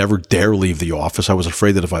 I would never dare leave the office. I was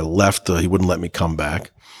afraid that if I left, he wouldn't let me come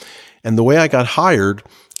back. And the way I got hired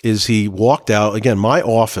is he walked out. Again, my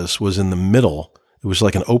office was in the middle. It was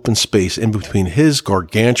like an open space in between his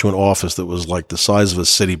gargantuan office that was like the size of a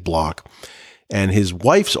city block and his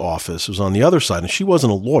wife's office was on the other side. And she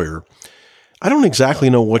wasn't a lawyer. I don't exactly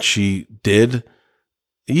know what she did.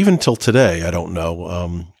 Even till today, I don't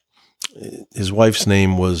know. His wife's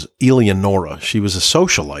name was Eleonora. She was a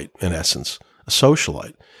socialite, in essence, a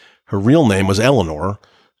socialite. Her real name was Eleanor.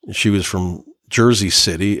 She was from Jersey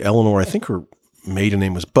City. Eleanor, I think her maiden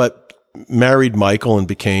name was, but married Michael and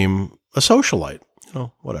became a socialite,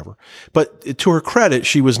 whatever. But to her credit,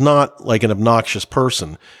 she was not like an obnoxious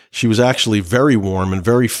person. She was actually very warm and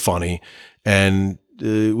very funny, and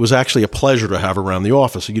it was actually a pleasure to have her around the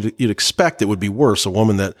office. You'd expect it would be worse, a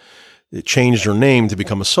woman that changed her name to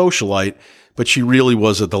become a socialite, but she really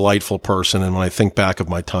was a delightful person. And when I think back of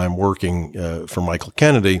my time working for Michael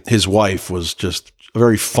Kennedy, his wife was just a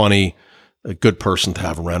very funny, a good person to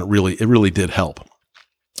have around. It really did help.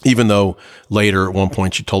 Even though later at one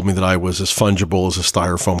point she told me that I was as fungible as a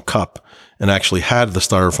styrofoam cup and actually had the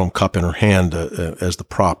styrofoam cup in her hand as the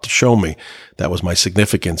prop to show me that was my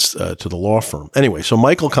significance to the law firm. Anyway, so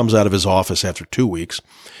Michael comes out of his office after 2 weeks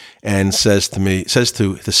and says to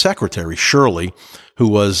the secretary, Shirley, who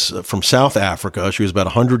was from South Africa. She was about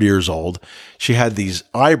 100 years old. She had these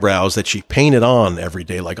eyebrows that she painted on every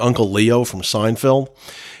day, like Uncle Leo from Seinfeld.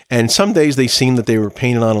 And some days they seemed that they were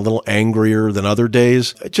painted on a little angrier than other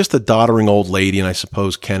days. Just a doddering old lady, and I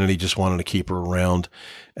suppose Kennedy just wanted to keep her around.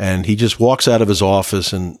 And he just walks out of his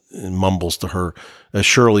office and mumbles to her,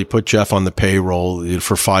 Shirley, put Jeff on the payroll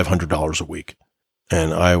for $500 a week.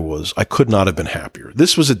 And I could not have been happier.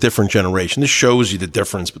 This was a different generation. This shows you the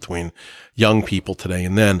difference between young people today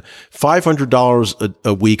and then. $500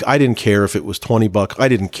 a week. I didn't care if it was $20. I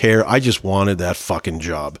didn't care. I just wanted that fucking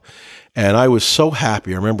job. And I was so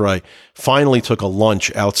happy. I remember I finally took a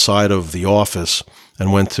lunch outside of the office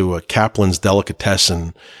and went to a Kaplan's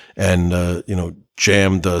Delicatessen and,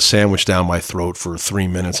 jammed a sandwich down my throat for 3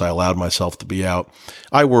 minutes. I allowed myself to be out.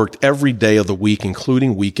 I worked every day of the week,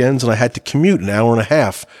 including weekends, and I had to commute an hour and a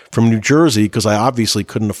half from New Jersey because I obviously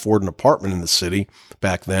couldn't afford an apartment in the city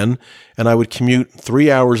back then. And I would commute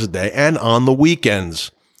 3 hours a day, and on the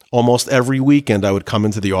weekends, almost every weekend, I would come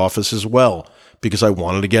into the office as well because I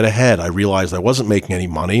wanted to get ahead. I realized I wasn't making any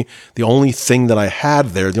money. The only thing that I had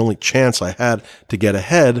there, the only chance I had to get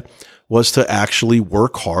ahead was to actually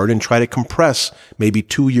work hard and try to compress maybe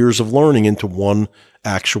 2 years of learning into one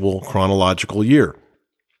actual chronological year.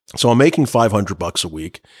 So I'm making $500 a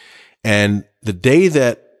week. And the day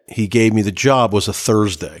that he gave me the job was a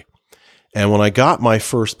Thursday. And when I got my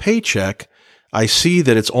first paycheck, I see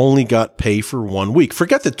that it's only got pay for 1 week.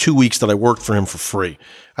 Forget the 2 weeks that I worked for him for free.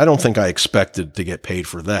 I don't think I expected to get paid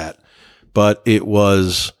for that, but it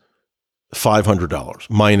was $500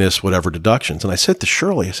 minus whatever deductions. And I said to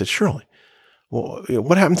Shirley, Shirley, well,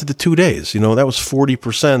 what happened to the 2 days? That was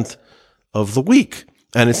 40% of the week.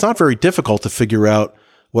 And it's not very difficult to figure out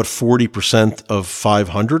what 40% of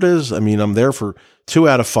 500 is. I mean, I'm there for 2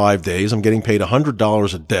 out of 5 days. I'm getting paid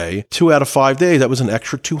 $100 a day. 2 out of 5 days, that was an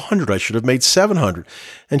extra $200. I should have made $700.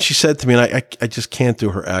 And she said to me, and I just can't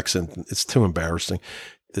do her accent. It's too embarrassing.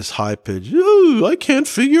 This high pitch. Oh, I can't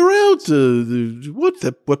figure out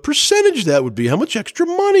what percentage that would be. How much extra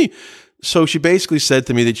money? So she basically said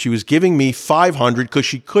to me that she was giving me $500 because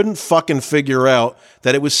she couldn't fucking figure out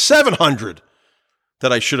that it was $700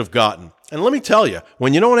 that I should have gotten. And let me tell you,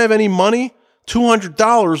 when you don't have any money,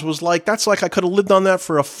 $200 was that's like I could have lived on that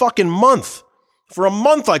for a fucking month. For a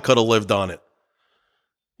month, I could have lived on it.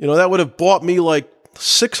 That would have bought me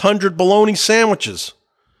 600 bologna sandwiches.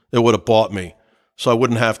 It would have bought me. So I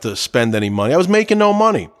wouldn't have to spend any money. I was making no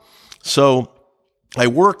money. So I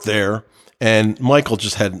worked there, and Michael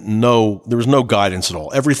just there was no guidance at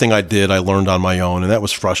all. Everything I did, I learned on my own, and that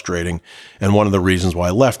was frustrating. And one of the reasons why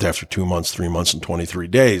I left after 2 months, 3 months, and 23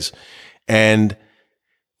 days. And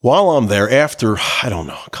while I'm there, after,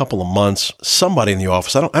 a couple of months, somebody in the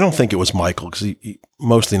office, I don't think it was Michael, because he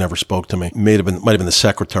mostly never spoke to me. Might have been the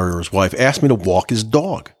secretary or his wife, asked me to walk his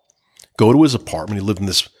dog. Go to his apartment. He lived in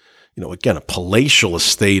this, again, a palatial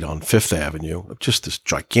estate on Fifth Avenue, just this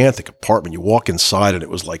gigantic apartment. You walk inside and it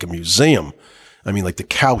was like a museum. I mean, the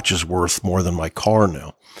couch is worth more than my car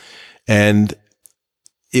now. And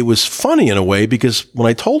it was funny in a way because when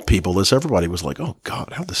I told people this, everybody was like, oh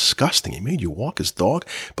God, how disgusting. He made you walk his dog.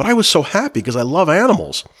 But I was so happy because I love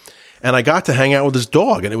animals. And I got to hang out with his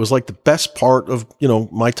dog. And it was the best part of,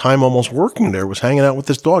 my time almost working there was hanging out with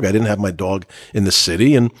this dog. I didn't have my dog in the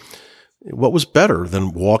city. And what was better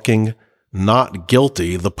than walking Not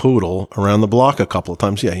Guilty, the poodle, around the block a couple of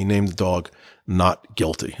times? Yeah, he named the dog Not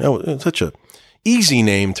Guilty. It's such a easy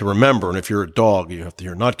name to remember. And if you're a dog, you have to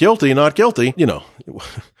hear not guilty, not guilty.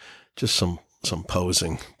 Just some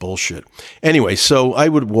posing bullshit. Anyway, so I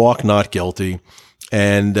would walk Not Guilty.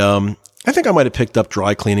 And I think I might have picked up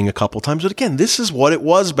dry cleaning a couple of times. But again, this is what it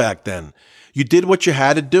was back then. You did what you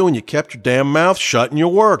had to do and you kept your damn mouth shut and you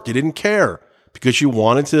worked. You didn't care because you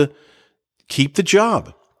wanted to keep the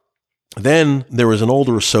job. Then there was an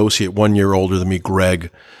older associate, 1 year older than me,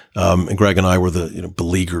 Greg. And Greg and I were the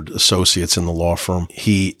beleaguered associates in the law firm.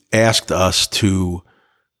 He asked us to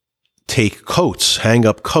take coats, hang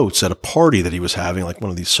up coats at a party that he was having, like one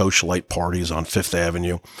of these socialite parties on Fifth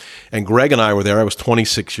Avenue. And Greg and I were there. I was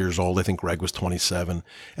 26 years old. I think Greg was 27.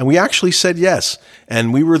 And we actually said yes.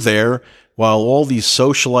 And we were there while all these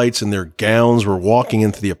socialites in their gowns were walking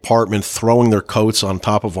into the apartment, throwing their coats on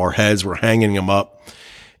top of our heads. We're hanging them up.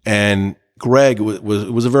 And Greg it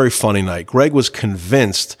was a very funny night. Greg was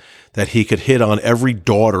convinced that he could hit on every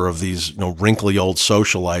daughter of these, wrinkly old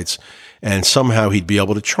socialites and somehow he'd be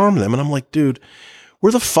able to charm them. And I'm like, dude,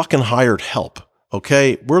 we're the fucking hired help.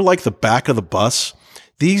 Okay. We're like the back of the bus.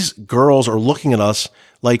 These girls are looking at us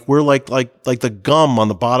like we're like the gum on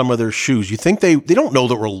the bottom of their shoes. You think they don't know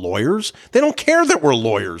that we're lawyers? They don't care that we're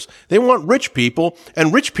lawyers. They want rich people,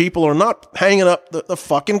 and rich people are not hanging up the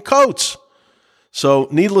fucking coats. So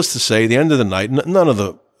needless to say, the end of the night, none of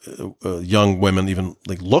the young women even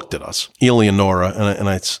looked at us. Eleonora, and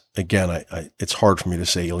it's hard for me to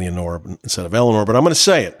say Eleonora instead of Eleanor, but I'm going to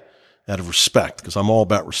say it out of respect because I'm all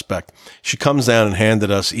about respect. She comes down and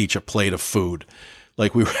handed us each a plate of food,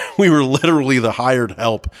 Like we were literally the hired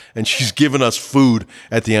help, and she's giving us food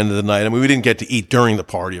at the end of the night. I mean, we didn't get to eat during the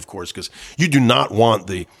party, of course, because you do not want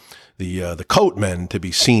the coat men to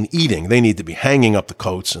be seen eating. They need to be hanging up the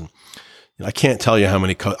coats, and I can't tell you how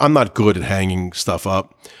many coats. I'm not good at hanging stuff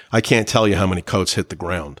up. I can't tell you how many coats hit the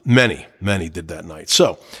ground. Many did that night.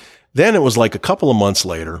 So then it was like a couple of months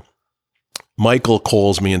later, Michael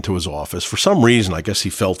calls me into his office. For some reason, I guess he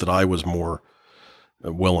felt that I was more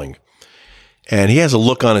willing. And he has a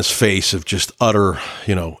look on his face of just utter,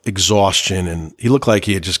 exhaustion. And he looked like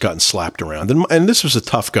he had just gotten slapped around. And this was a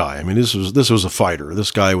tough guy. I mean, this was a fighter.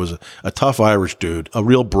 This guy was a tough Irish dude, a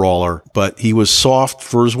real brawler, but he was soft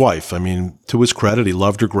for his wife. I mean, to his credit, he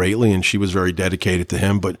loved her greatly and she was very dedicated to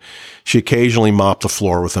him, but she occasionally mopped the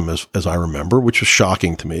floor with him as I remember, which was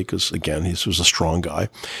shocking to me because again, he was a strong guy.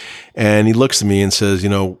 And he looks at me and says,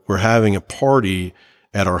 we're having a party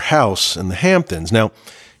at our house in the Hamptons. Now,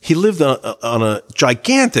 he lived on a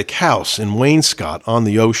gigantic house in Wainscott on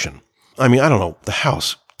the ocean. I mean, I don't know, the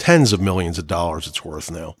house, tens of millions of dollars it's worth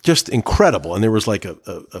now. Just incredible. And there was like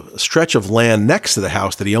a stretch of land next to the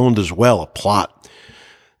house that he owned as well, a plot.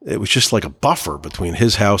 It was just like a buffer between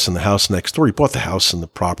his house and the house next door. He bought the house and the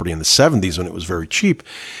property in the 70s when it was very cheap.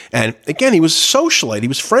 And again, he was a socialite. He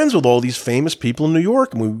was friends with all these famous people in New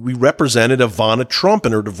York. And we represented Ivana Trump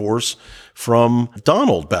in her divorce from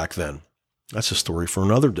Donald back then. That's a story for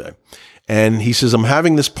another day. And he says, I'm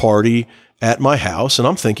having this party at my house. And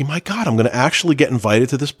I'm thinking, my God, I'm going to actually get invited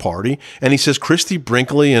to this party. And he says, Christy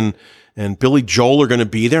Brinkley and Billy Joel are going to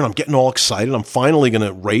be there. And I'm getting all excited. I'm finally going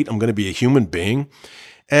to rate. I'm going to be a human being.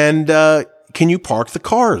 And can you park the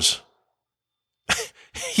cars?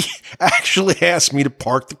 He actually asked me to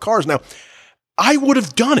park the cars. Now, I would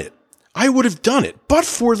have done it. But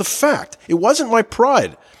for the fact, it wasn't my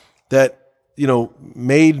pride that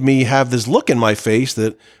made me have this look in my face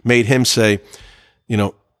that made him say,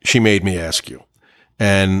 she made me ask you.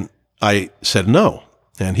 And I said no.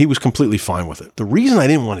 And he was completely fine with it. The reason I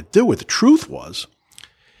didn't want to do it, the truth was,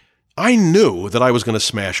 I knew that I was going to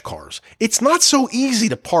smash cars. It's not so easy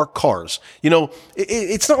to park cars.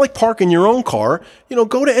 It's not like parking your own car.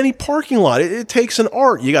 Go to any parking lot. It takes an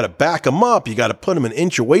art. You got to back them up. You got to put them an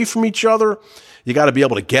inch away from each other. You got to be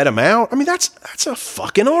able to get them out. I mean, that's a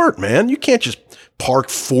fucking art, man. You can't just park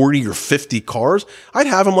 40 or 50 cars. I'd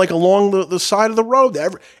have them like along the side of the road.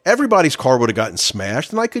 Everybody's car would have gotten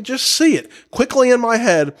smashed, and I could just see it quickly in my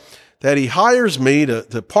head that he hires me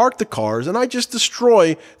to park the cars, and I just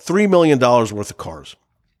destroy $3 million worth of cars.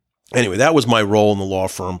 Anyway, that was my role in the law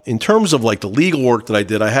firm. In terms of like the legal work that I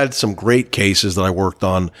did, I had some great cases that I worked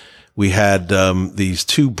on. We had these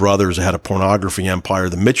two brothers that had a pornography empire,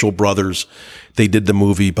 the Mitchell brothers. They did the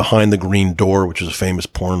movie Behind the Green Door, which is a famous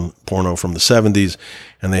porno from the 70s.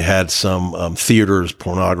 And they had some theaters,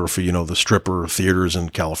 pornography, the stripper theaters in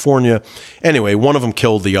California. Anyway, one of them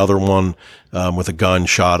killed the other one with a gun,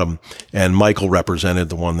 shot him. And Michael represented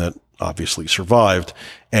the one that obviously survived.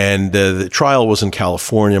 And the trial was in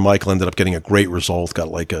California. Michael ended up getting a great result, got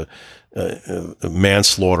like a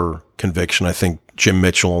manslaughter conviction. I think Jim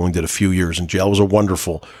Mitchell only did a few years in jail. It was a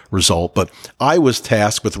wonderful result. But I was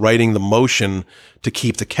tasked with writing the motion to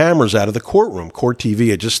keep the cameras out of the courtroom. Court TV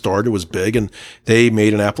had just started, it was big, and they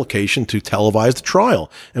made an application to televise the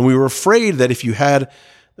trial. And we were afraid that if you had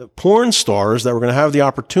porn stars that were going to have the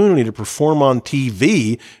opportunity to perform on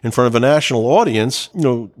TV in front of a national audience,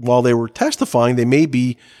 while they were testifying, they may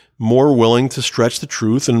be more willing to stretch the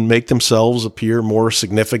truth and make themselves appear more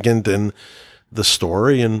significant in the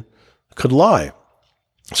story and could lie.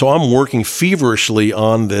 So I'm working feverishly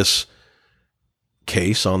on this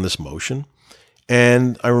case, on this motion.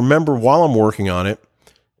 And I remember while I'm working on it,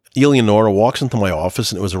 Eleonora walks into my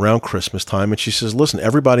office, and it was around Christmas time. And she says, listen,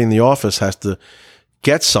 everybody in the office has to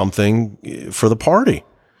get something for the party.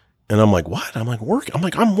 And I'm like, what? I'm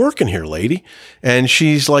I'm working here, lady. And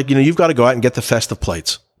she's like, you've got to go out and get the festive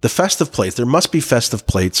plates. The festive plates. There must be festive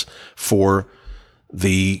plates for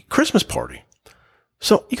the Christmas party.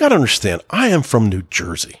 So you got to understand, I am from New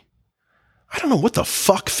Jersey. I don't know what the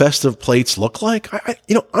fuck festive plates look like.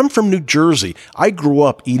 I'm from New Jersey. I grew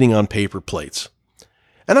up eating on paper plates.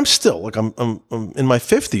 And I'm still, I'm in my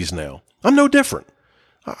 50s now. I'm no different.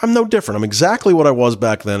 I'm exactly what I was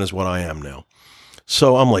back then is what I am now.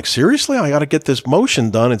 So I'm like, seriously? I got to get this motion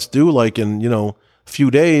done. It's due in, a few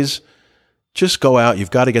days. Just go out.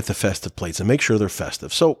 You've got to get the festive plates and make sure they're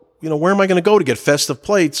festive. So, where am I going to go to get festive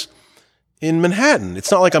plates in Manhattan?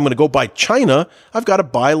 It's not like I'm going to go buy china. I've got to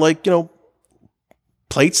buy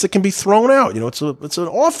plates that can be thrown out. It's an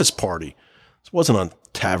office party. It wasn't on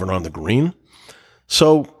Tavern on the Green.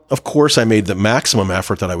 So of course, I made the maximum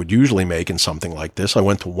effort that I would usually make in something like this. I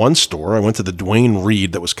went to one store. I went to the Duane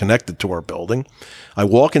Reade that was connected to our building. I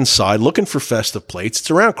walk inside looking for festive plates.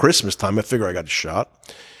 It's around Christmas time. I figure I got a shot.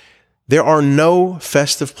 There are no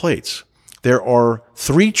festive plates. There are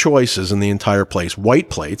 3 choices in the entire place. White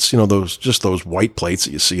plates, those white plates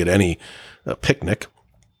that you see at any picnic.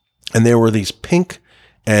 And there were these pink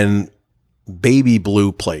and baby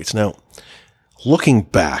blue plates. Now, looking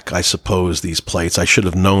back, I suppose these plates, I should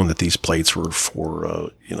have known that these plates were for,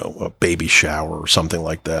 a baby shower or something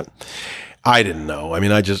like that. I didn't know. I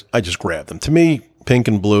mean, I just grabbed them. To me, pink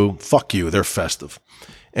and blue, fuck you, they're festive.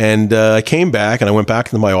 And I came back and I went back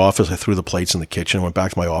into my office. I threw the plates in the kitchen, went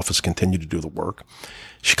back to my office, continued to do the work.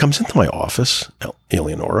 She comes into my office,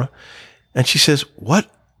 Eleonora, and she says, "What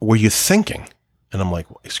were you thinking?" And I'm like,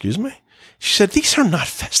 "Excuse me?" She said, "These are not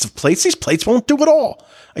festive plates. These plates won't do at all."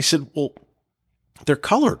 I said, "Well, they're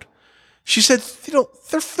colored." She said,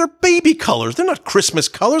 they're baby colors. They're not Christmas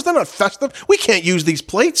colors. They're not festive. We can't use these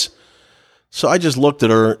plates. So I just looked at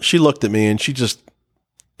her. She looked at me and she just,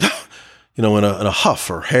 in a huff,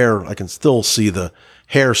 her hair, I can still see the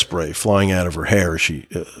hairspray flying out of her hair. She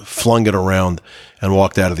flung it around and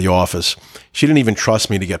walked out of the office. She didn't even trust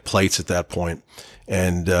me to get plates at that point.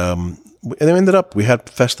 And we had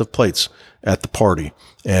festive plates at the party.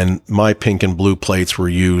 And my pink and blue plates were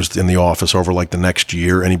used in the office over like the next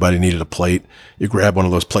year. Anybody needed a plate, you grab one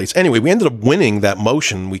of those plates. Anyway, we ended up winning that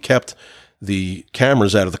motion. We kept the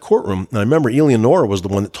cameras out of the courtroom. And I remember Eleonora was the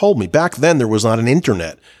one that told me. Back then, there was not an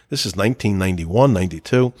internet. This is 1991,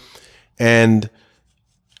 92. And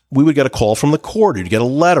we would get a call from the court. You'd get a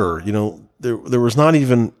letter. There was not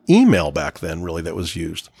even email back then, really, that was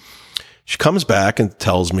used. She comes back and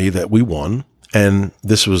tells me that we won. And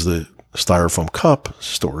this was the styrofoam cup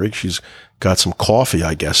story. She's got some coffee,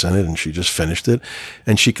 I guess, in it, and she just finished it.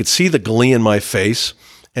 And she could see the glee in my face.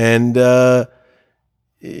 And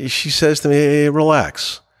she says to me, "Hey,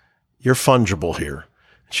 relax. You're fungible here."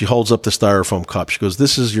 She holds up the styrofoam cup. She goes,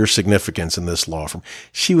 "This is your significance in this law firm."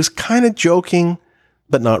 She was kind of joking,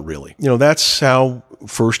 but not really. That's how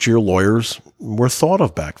first-year lawyers were thought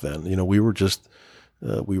of back then. We were just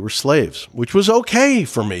we were slaves, which was okay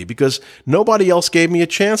for me because nobody else gave me a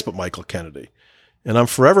chance but Michael Kennedy. And I'm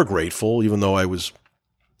forever grateful, even though I was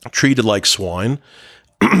treated like swine.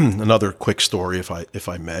 Another quick story, if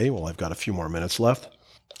I may. Well, I've got a few more minutes left.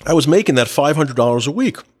 I was making that $500 a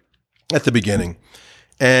week at the beginning.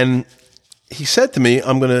 And he said to me,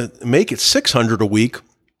 "I'm going to make it $600 a week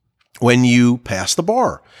when you pass the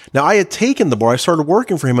bar." Now, I had taken the bar. I started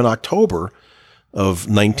working for him in October of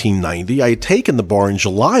 1990. I had taken the bar in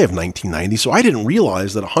July of 1990, so I didn't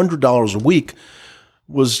realize that $100 a week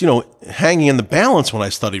was, hanging in the balance when I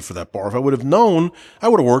studied for that bar. If I would have known, I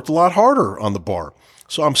would have worked a lot harder on the bar.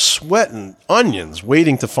 So I'm sweating onions,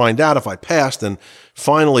 waiting to find out if I passed. And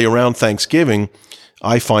finally, around Thanksgiving,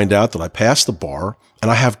 I find out that I passed the bar,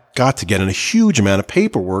 and I have got to get in a huge amount of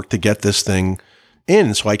paperwork to get this thing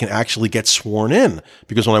in so I can actually get sworn in.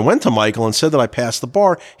 Because when I went to Michael and said that I passed the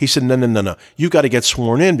bar, he said, no. You got to get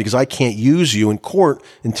sworn in because I can't use you in court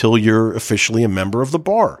until you're officially a member of the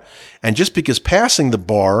bar. And just because passing the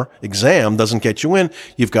bar exam doesn't get you in,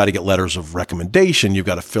 you've got to get letters of recommendation. You've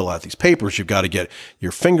got to fill out these papers. You've got to get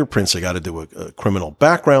your fingerprints. I got to do a criminal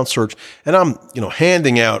background search. And I'm,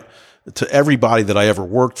 handing out to everybody that I ever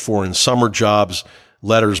worked for in summer jobs,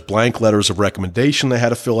 blank letters of recommendation they had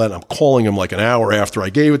to fill out. I'm calling them like an hour after I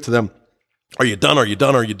gave it to them. Are you done? Are you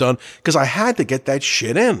done? Are you done? Because I had to get that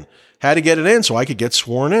shit in. Had to get it in so I could get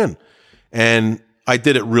sworn in. And I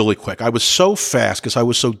did it really quick. I was so fast because I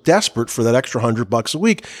was so desperate for that extra $100 a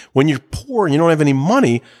week. When you're poor and you don't have any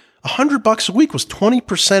money, $100 a week was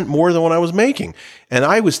 20% more than what I was making. And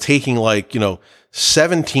I was taking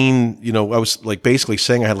 17, I was like basically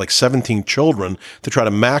saying I had like 17 children to try to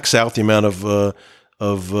max out the amount of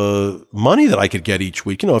money that I could get each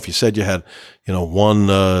week. If you said you had, one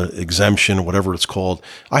exemption, whatever it's called,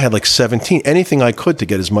 I had like 17, anything I could to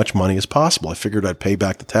get as much money as possible. I figured I'd pay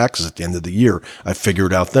back the taxes at the end of the year. I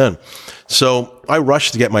figured out then. So I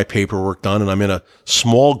rushed to get my paperwork done, and I'm in a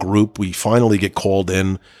small group. We finally get called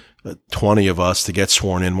in, 20 of us, to get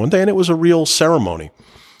sworn in one day, and it was a real ceremony.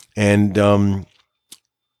 And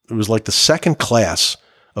it was like the second class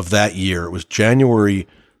of that year. It was January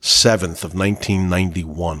 7th of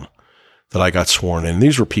 1991 that I got sworn in.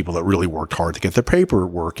 These were people that really worked hard to get their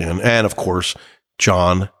paperwork in. And of course,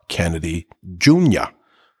 John Kennedy Jr.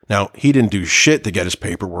 Now, he didn't do shit to get his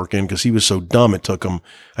paperwork in because he was so dumb. It took him,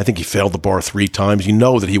 I think he failed the bar 3 times. You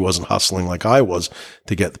know that he wasn't hustling like I was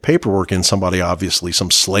to get the paperwork in. Somebody obviously,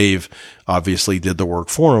 some slave obviously did the work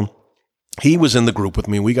for him. he was in the group with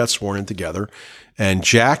me. We got sworn in together, and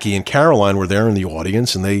Jackie and Caroline were there in the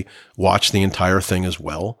audience, and they watched the entire thing as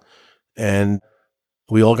well. And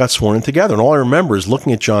we all got sworn in together. And all I remember is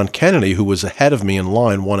looking at John Kennedy, who was ahead of me in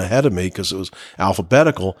line, one ahead of me because it was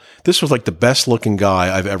alphabetical. This was like the best looking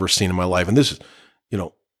guy I've ever seen in my life. And this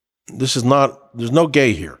is not, there's no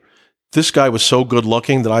gay here. This guy was so good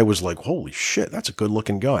looking that I was like, holy shit, that's a good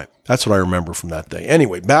looking guy. That's what I remember from that day.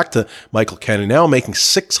 Anyway, back to Michael Kennedy. Now I'm making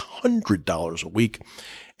 $600 a week.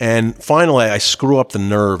 And finally, I screw up the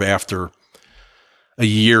nerve after a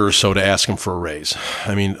year or so to ask him for a raise.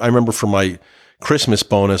 I mean, I remember for my Christmas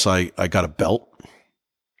bonus, I got a belt.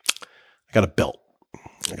 I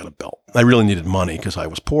really needed money because I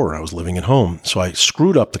was poor and I was living at home. So I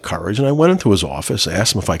screwed up the courage and I went into his office. I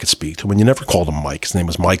asked him if I could speak to him, and you never called him Mike. His name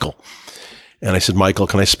was Michael. And I said, Michael,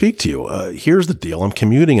 can I speak to you? Here's the deal. I'm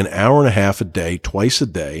commuting an hour and a half a day, twice a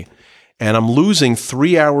day, and I'm losing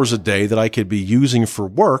 3 hours a day that I could be using for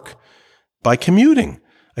work by commuting.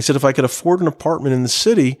 I said, if I could afford an apartment in the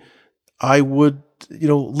city, I would,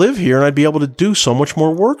 live here and I'd be able to do so much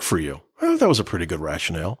more work for you. I thought that was a pretty good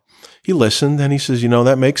rationale. He listened and he says,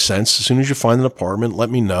 that makes sense. As soon as you find an apartment,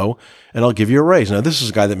 let me know and I'll give you a raise. Now, this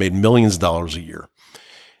is a guy that made millions of dollars a year.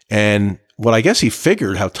 And what I guess he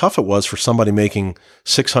figured how tough it was for somebody making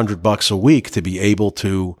 $600 a week to be able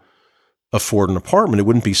to afford an apartment. It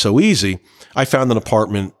wouldn't be so easy. I found an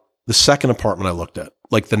apartment, the second apartment I looked at,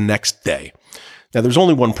 like the next day. Now, there's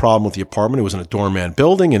only one problem with the apartment. It was in a doorman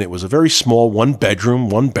building, and it was a very small 1 bedroom,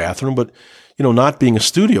 1 bathroom. But, not being a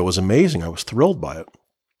studio was amazing. I was thrilled by it.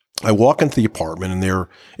 I walk into the apartment, and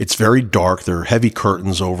it's very dark. There are heavy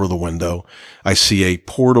curtains over the window. I see a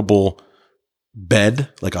portable bed,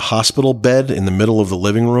 like a hospital bed in the middle of the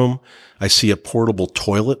living room. I see a portable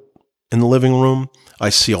toilet in the living room. I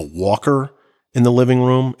see a walker in the living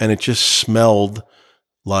room, and it just smelled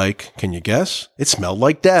like, can you guess? It smelled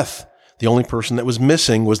like death. The only person that was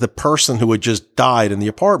missing was the person who had just died in the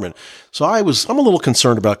apartment. So I'm a little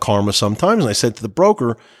concerned about karma sometimes. And I said to the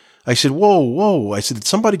broker, I said, whoa. I said, did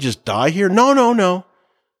somebody just die here? No.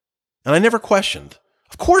 And I never questioned.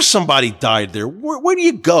 Of course somebody died there. Where do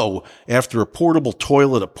you go after a portable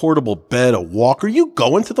toilet, a portable bed, a walker? You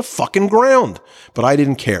go into the fucking ground. But I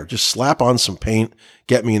didn't care. Just slap on some paint,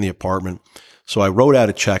 get me in the apartment. So I wrote out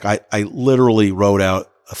a check. I literally wrote out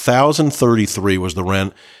 $1,033 was the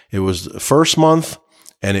rent. It was the first month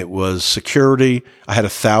and it was security. I had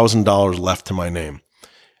 $1,000 left to my name.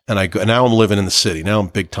 And now I'm living in the city. Now I'm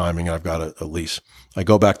big timing and I've got a lease. I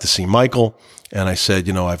go back to see Michael and I said,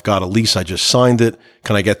 I've got a lease. I just signed it.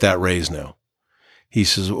 Can I get that raise now? He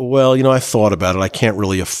says, well, I thought about it. I can't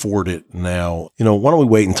really afford it now. Why don't we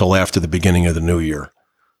wait until after the beginning of the new year?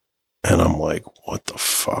 And I'm like, what the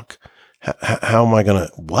fuck? How am I going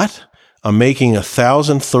to, what? I'm making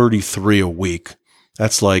 $1,033 a week.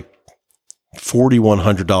 That's like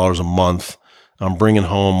 $4,100 a month. I'm bringing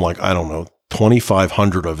home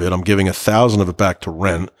 $2,500 of it. I'm giving $1,000 of it back to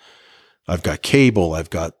rent. I've got cable.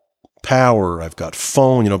 I've got power. I've got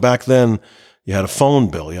phone. Back then you had a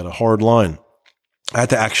phone bill. You had a hard line. I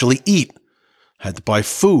had to actually eat. I had to buy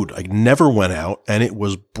food. I never went out, and it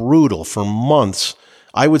was brutal for months.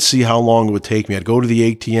 I would see how long it would take me. I'd go to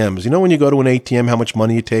the ATMs. When you go to an ATM, how much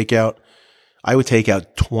money you take out? I would take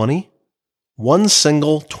out 20, one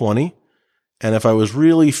single 20. And if I was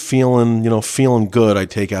really feeling good,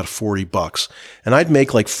 I'd take out $40. And I'd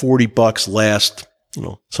make like $40 last,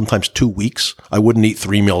 sometimes 2 weeks. I wouldn't eat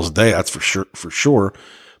 3 meals a day. That's for sure.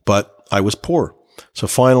 But I was poor. So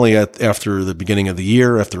finally, after the beginning of the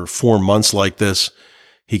year, after 4 months like this,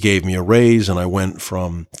 he gave me a raise and I went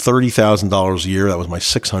from $30,000 a year. That was my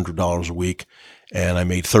 $600 a week. And I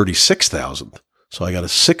made $36,000. So I got a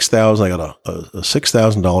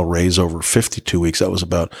 $6,000 raise over 52 weeks. That was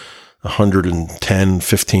about $110,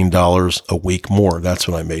 $15 a week more. That's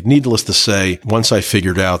what I made. Needless to say, once I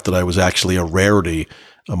figured out that I was actually a rarity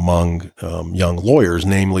among young lawyers,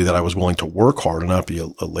 namely that I was willing to work hard and not be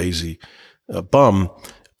a lazy bum,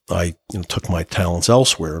 I took my talents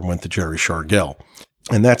elsewhere and went to Jerry Shargell.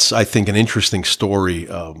 And that's, I think, an interesting story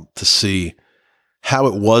to see how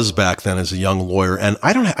it was back then as a young lawyer. And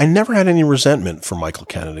I never had any resentment for Michael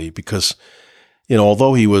Kennedy because,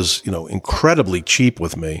 although he was, incredibly cheap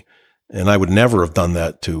with me, and I would never have done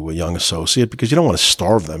that to a young associate because you don't want to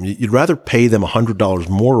starve them. You'd rather pay them $100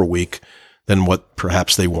 more a week than what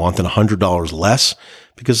perhaps they want, than $100 less.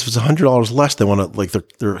 Because if it's $100 less, they want to,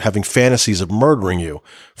 they're having fantasies of murdering you.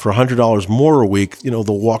 For $100 more a week, they'll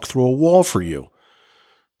walk through a wall for you.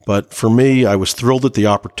 But for me, I was thrilled at the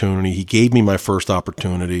opportunity. He gave me my first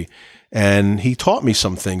opportunity, and he taught me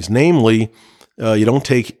some things. Namely, you don't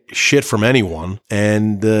take shit from anyone,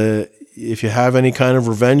 and if you have any kind of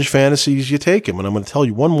revenge fantasies, you take them. And I'm going to tell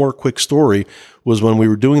you one more quick story. Was when we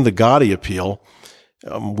were doing the Gotti appeal,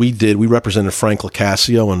 we represented Frank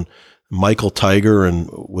LaCasio, and Michael Tiger and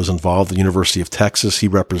was involved at the University of Texas. He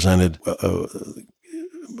represented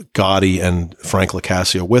Gotti and Frank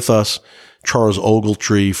LaCasio with us. Charles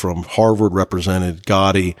Ogletree from Harvard represented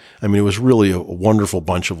Gotti. I mean, it was really a wonderful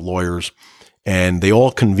bunch of lawyers. And they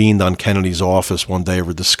all convened on Kennedy's office one day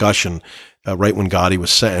over discussion right when Gotti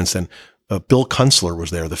was sentenced. And Bill Kunstler was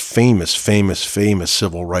there, the famous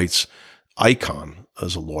civil rights icon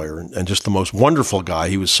as a lawyer, and just the most wonderful guy.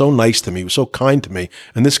 He was so nice to me. He was so kind to me.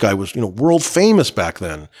 And this guy was, world famous back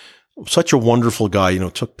then. Such a wonderful guy,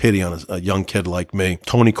 took pity on a young kid like me.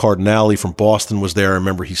 Tony Cardinale from Boston was there. I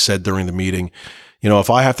remember he said during the meeting, if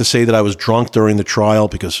I have to say that I was drunk during the trial,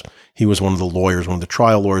 because he was one of the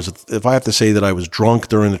trial lawyers, if I have to say that I was drunk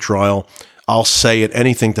during the trial, I'll say it,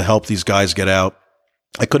 anything to help these guys get out.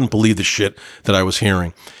 I couldn't believe the shit that I was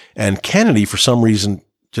hearing. And Kennedy, for some reason,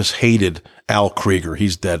 just hated Al Krieger.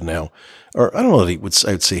 He's dead now. Or I don't know that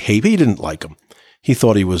I would say hate, but he didn't like him. He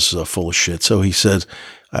thought he was full of shit. So he said,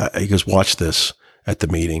 he goes, watch this at the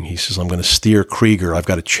meeting. He says, I'm going to steer Krieger. I've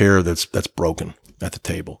got a chair that's broken at the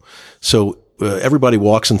table. So everybody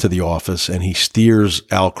walks into the office and he steers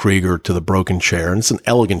Al Krieger to the broken chair. And it's an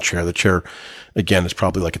elegant chair. The chair, again, is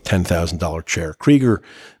probably like a $10,000 chair. Krieger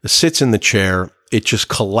sits in the chair. It just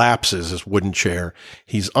collapses, this wooden chair.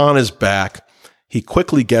 He's on his back. He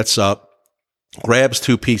quickly gets up, grabs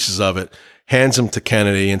two pieces of it, hands them to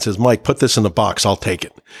Kennedy and says, Mike, put this in the box. I'll take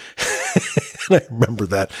it. And I remember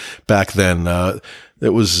that back then. It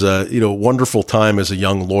was, a wonderful time as a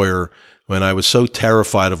young lawyer when I was so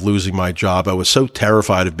terrified of losing my job. I was so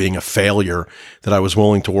terrified of being a failure that I was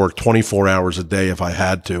willing to work 24 hours a day if I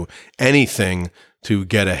had to. Anything to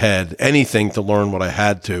get ahead, anything to learn what I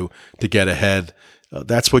had to get ahead.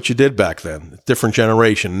 That's what you did back then. Different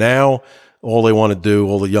generation. Now, all they want to do,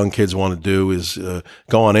 all the young kids want to do is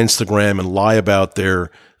go on Instagram and lie about their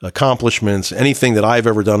accomplishments. Anything that I've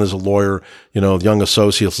ever done as a lawyer, the young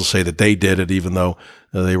associates will say that they did it, even though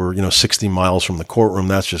they were, 60 miles from the courtroom.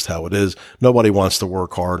 That's just how it is. Nobody wants to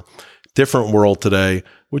work hard. Different world today,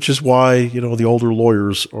 which is why, the older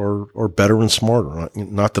lawyers are better and smarter.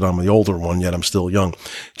 Not that I'm the older one yet. I'm still young.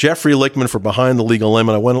 Jeffrey Lichtman for Behind the Legal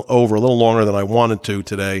Limit. I went over a little longer than I wanted to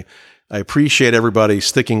today. I appreciate everybody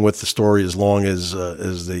sticking with the story as long as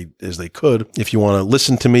they could. If you want to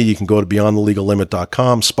listen to me, you can go to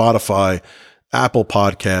beyondthelegallimit.com, Spotify, Apple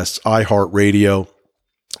Podcasts, iHeartRadio.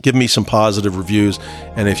 Give me some positive reviews,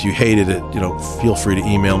 and if you hated it, feel free to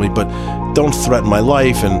email me. But don't threaten my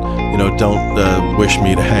life, and don't wish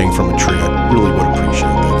me to hang from a tree. I really would appreciate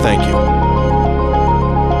it.